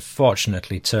it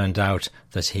unfortunately turned out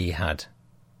that he had.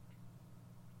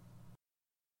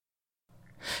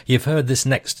 You've heard this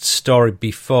next story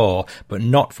before, but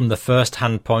not from the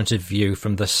first-hand point of view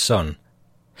from the son.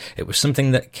 It was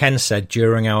something that Ken said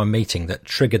during our meeting that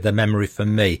triggered the memory for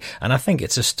me, and I think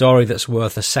it's a story that's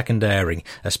worth a second airing,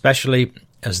 especially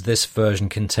as this version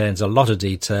contains a lot of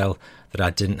detail that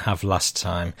I didn't have last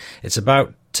time. It's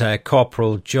about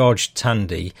Corporal George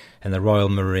Tandy in the Royal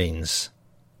Marines,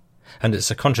 and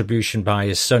it's a contribution by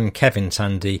his son Kevin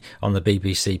Tandy on the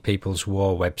BBC People's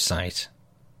War website.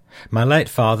 My late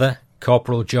father,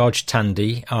 Corporal George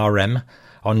Tandy, RM,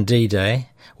 on D-Day,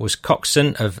 was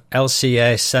coxswain of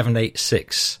LCA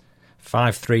 786,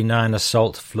 539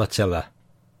 Assault Flotilla.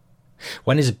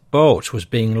 When his boat was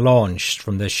being launched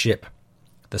from the ship,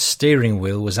 the steering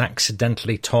wheel was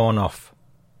accidentally torn off.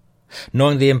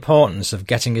 Knowing the importance of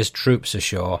getting his troops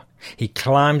ashore, he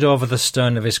climbed over the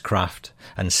stern of his craft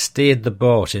and steered the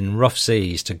boat in rough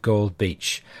seas to Gold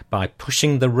Beach by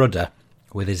pushing the rudder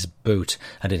with his boot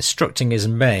and instructing his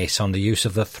mate on the use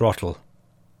of the throttle.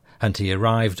 And he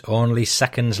arrived only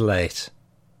seconds late.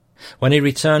 When he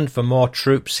returned for more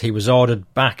troops, he was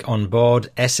ordered back on board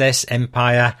SS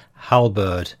Empire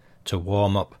Halberd to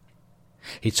warm up.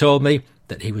 He told me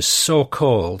that he was so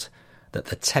cold that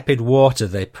the tepid water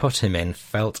they put him in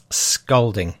felt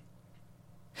scalding.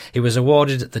 He was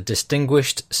awarded the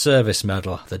Distinguished Service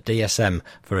Medal, the DSM,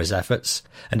 for his efforts,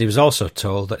 and he was also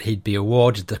told that he'd be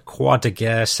awarded the Croix de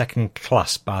Guerre Second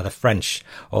Class by the French,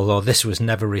 although this was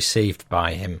never received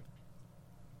by him.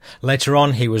 Later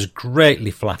on, he was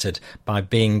greatly flattered by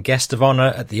being guest of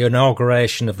honour at the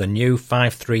inauguration of the new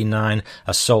 539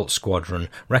 Assault Squadron,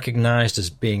 recognised as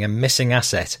being a missing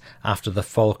asset after the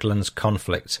Falklands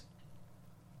conflict.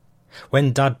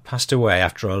 When Dad passed away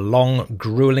after a long,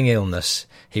 gruelling illness,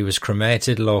 he was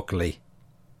cremated locally.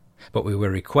 But we were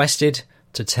requested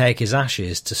to take his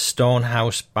ashes to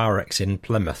Stonehouse Barracks in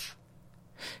Plymouth.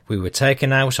 We were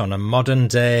taken out on a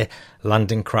modern-day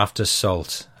landing craft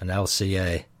assault, an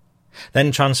LCA,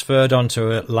 then transferred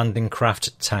onto a landing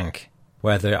craft tank,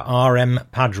 where the RM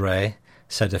Padre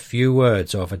said a few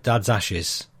words over Dad's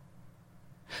ashes.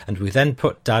 and we then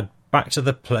put Dad back to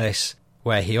the place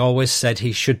where he always said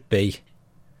he should be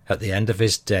at the end of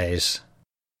his days.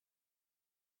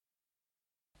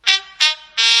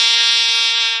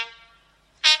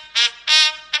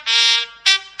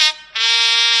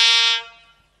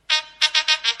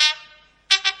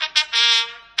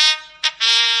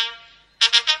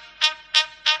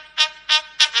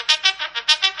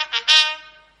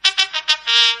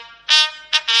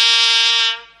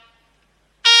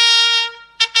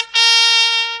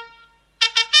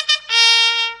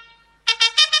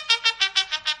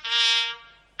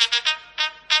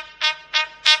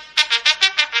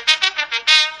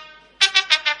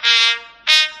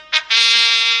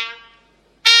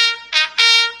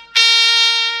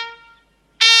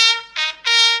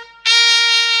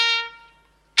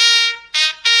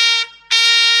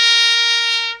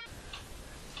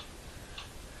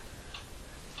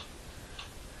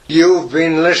 You've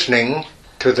been listening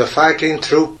to the Fighting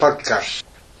Through podcast.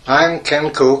 I'm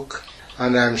Ken Cooke,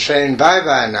 and I'm saying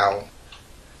bye-bye now.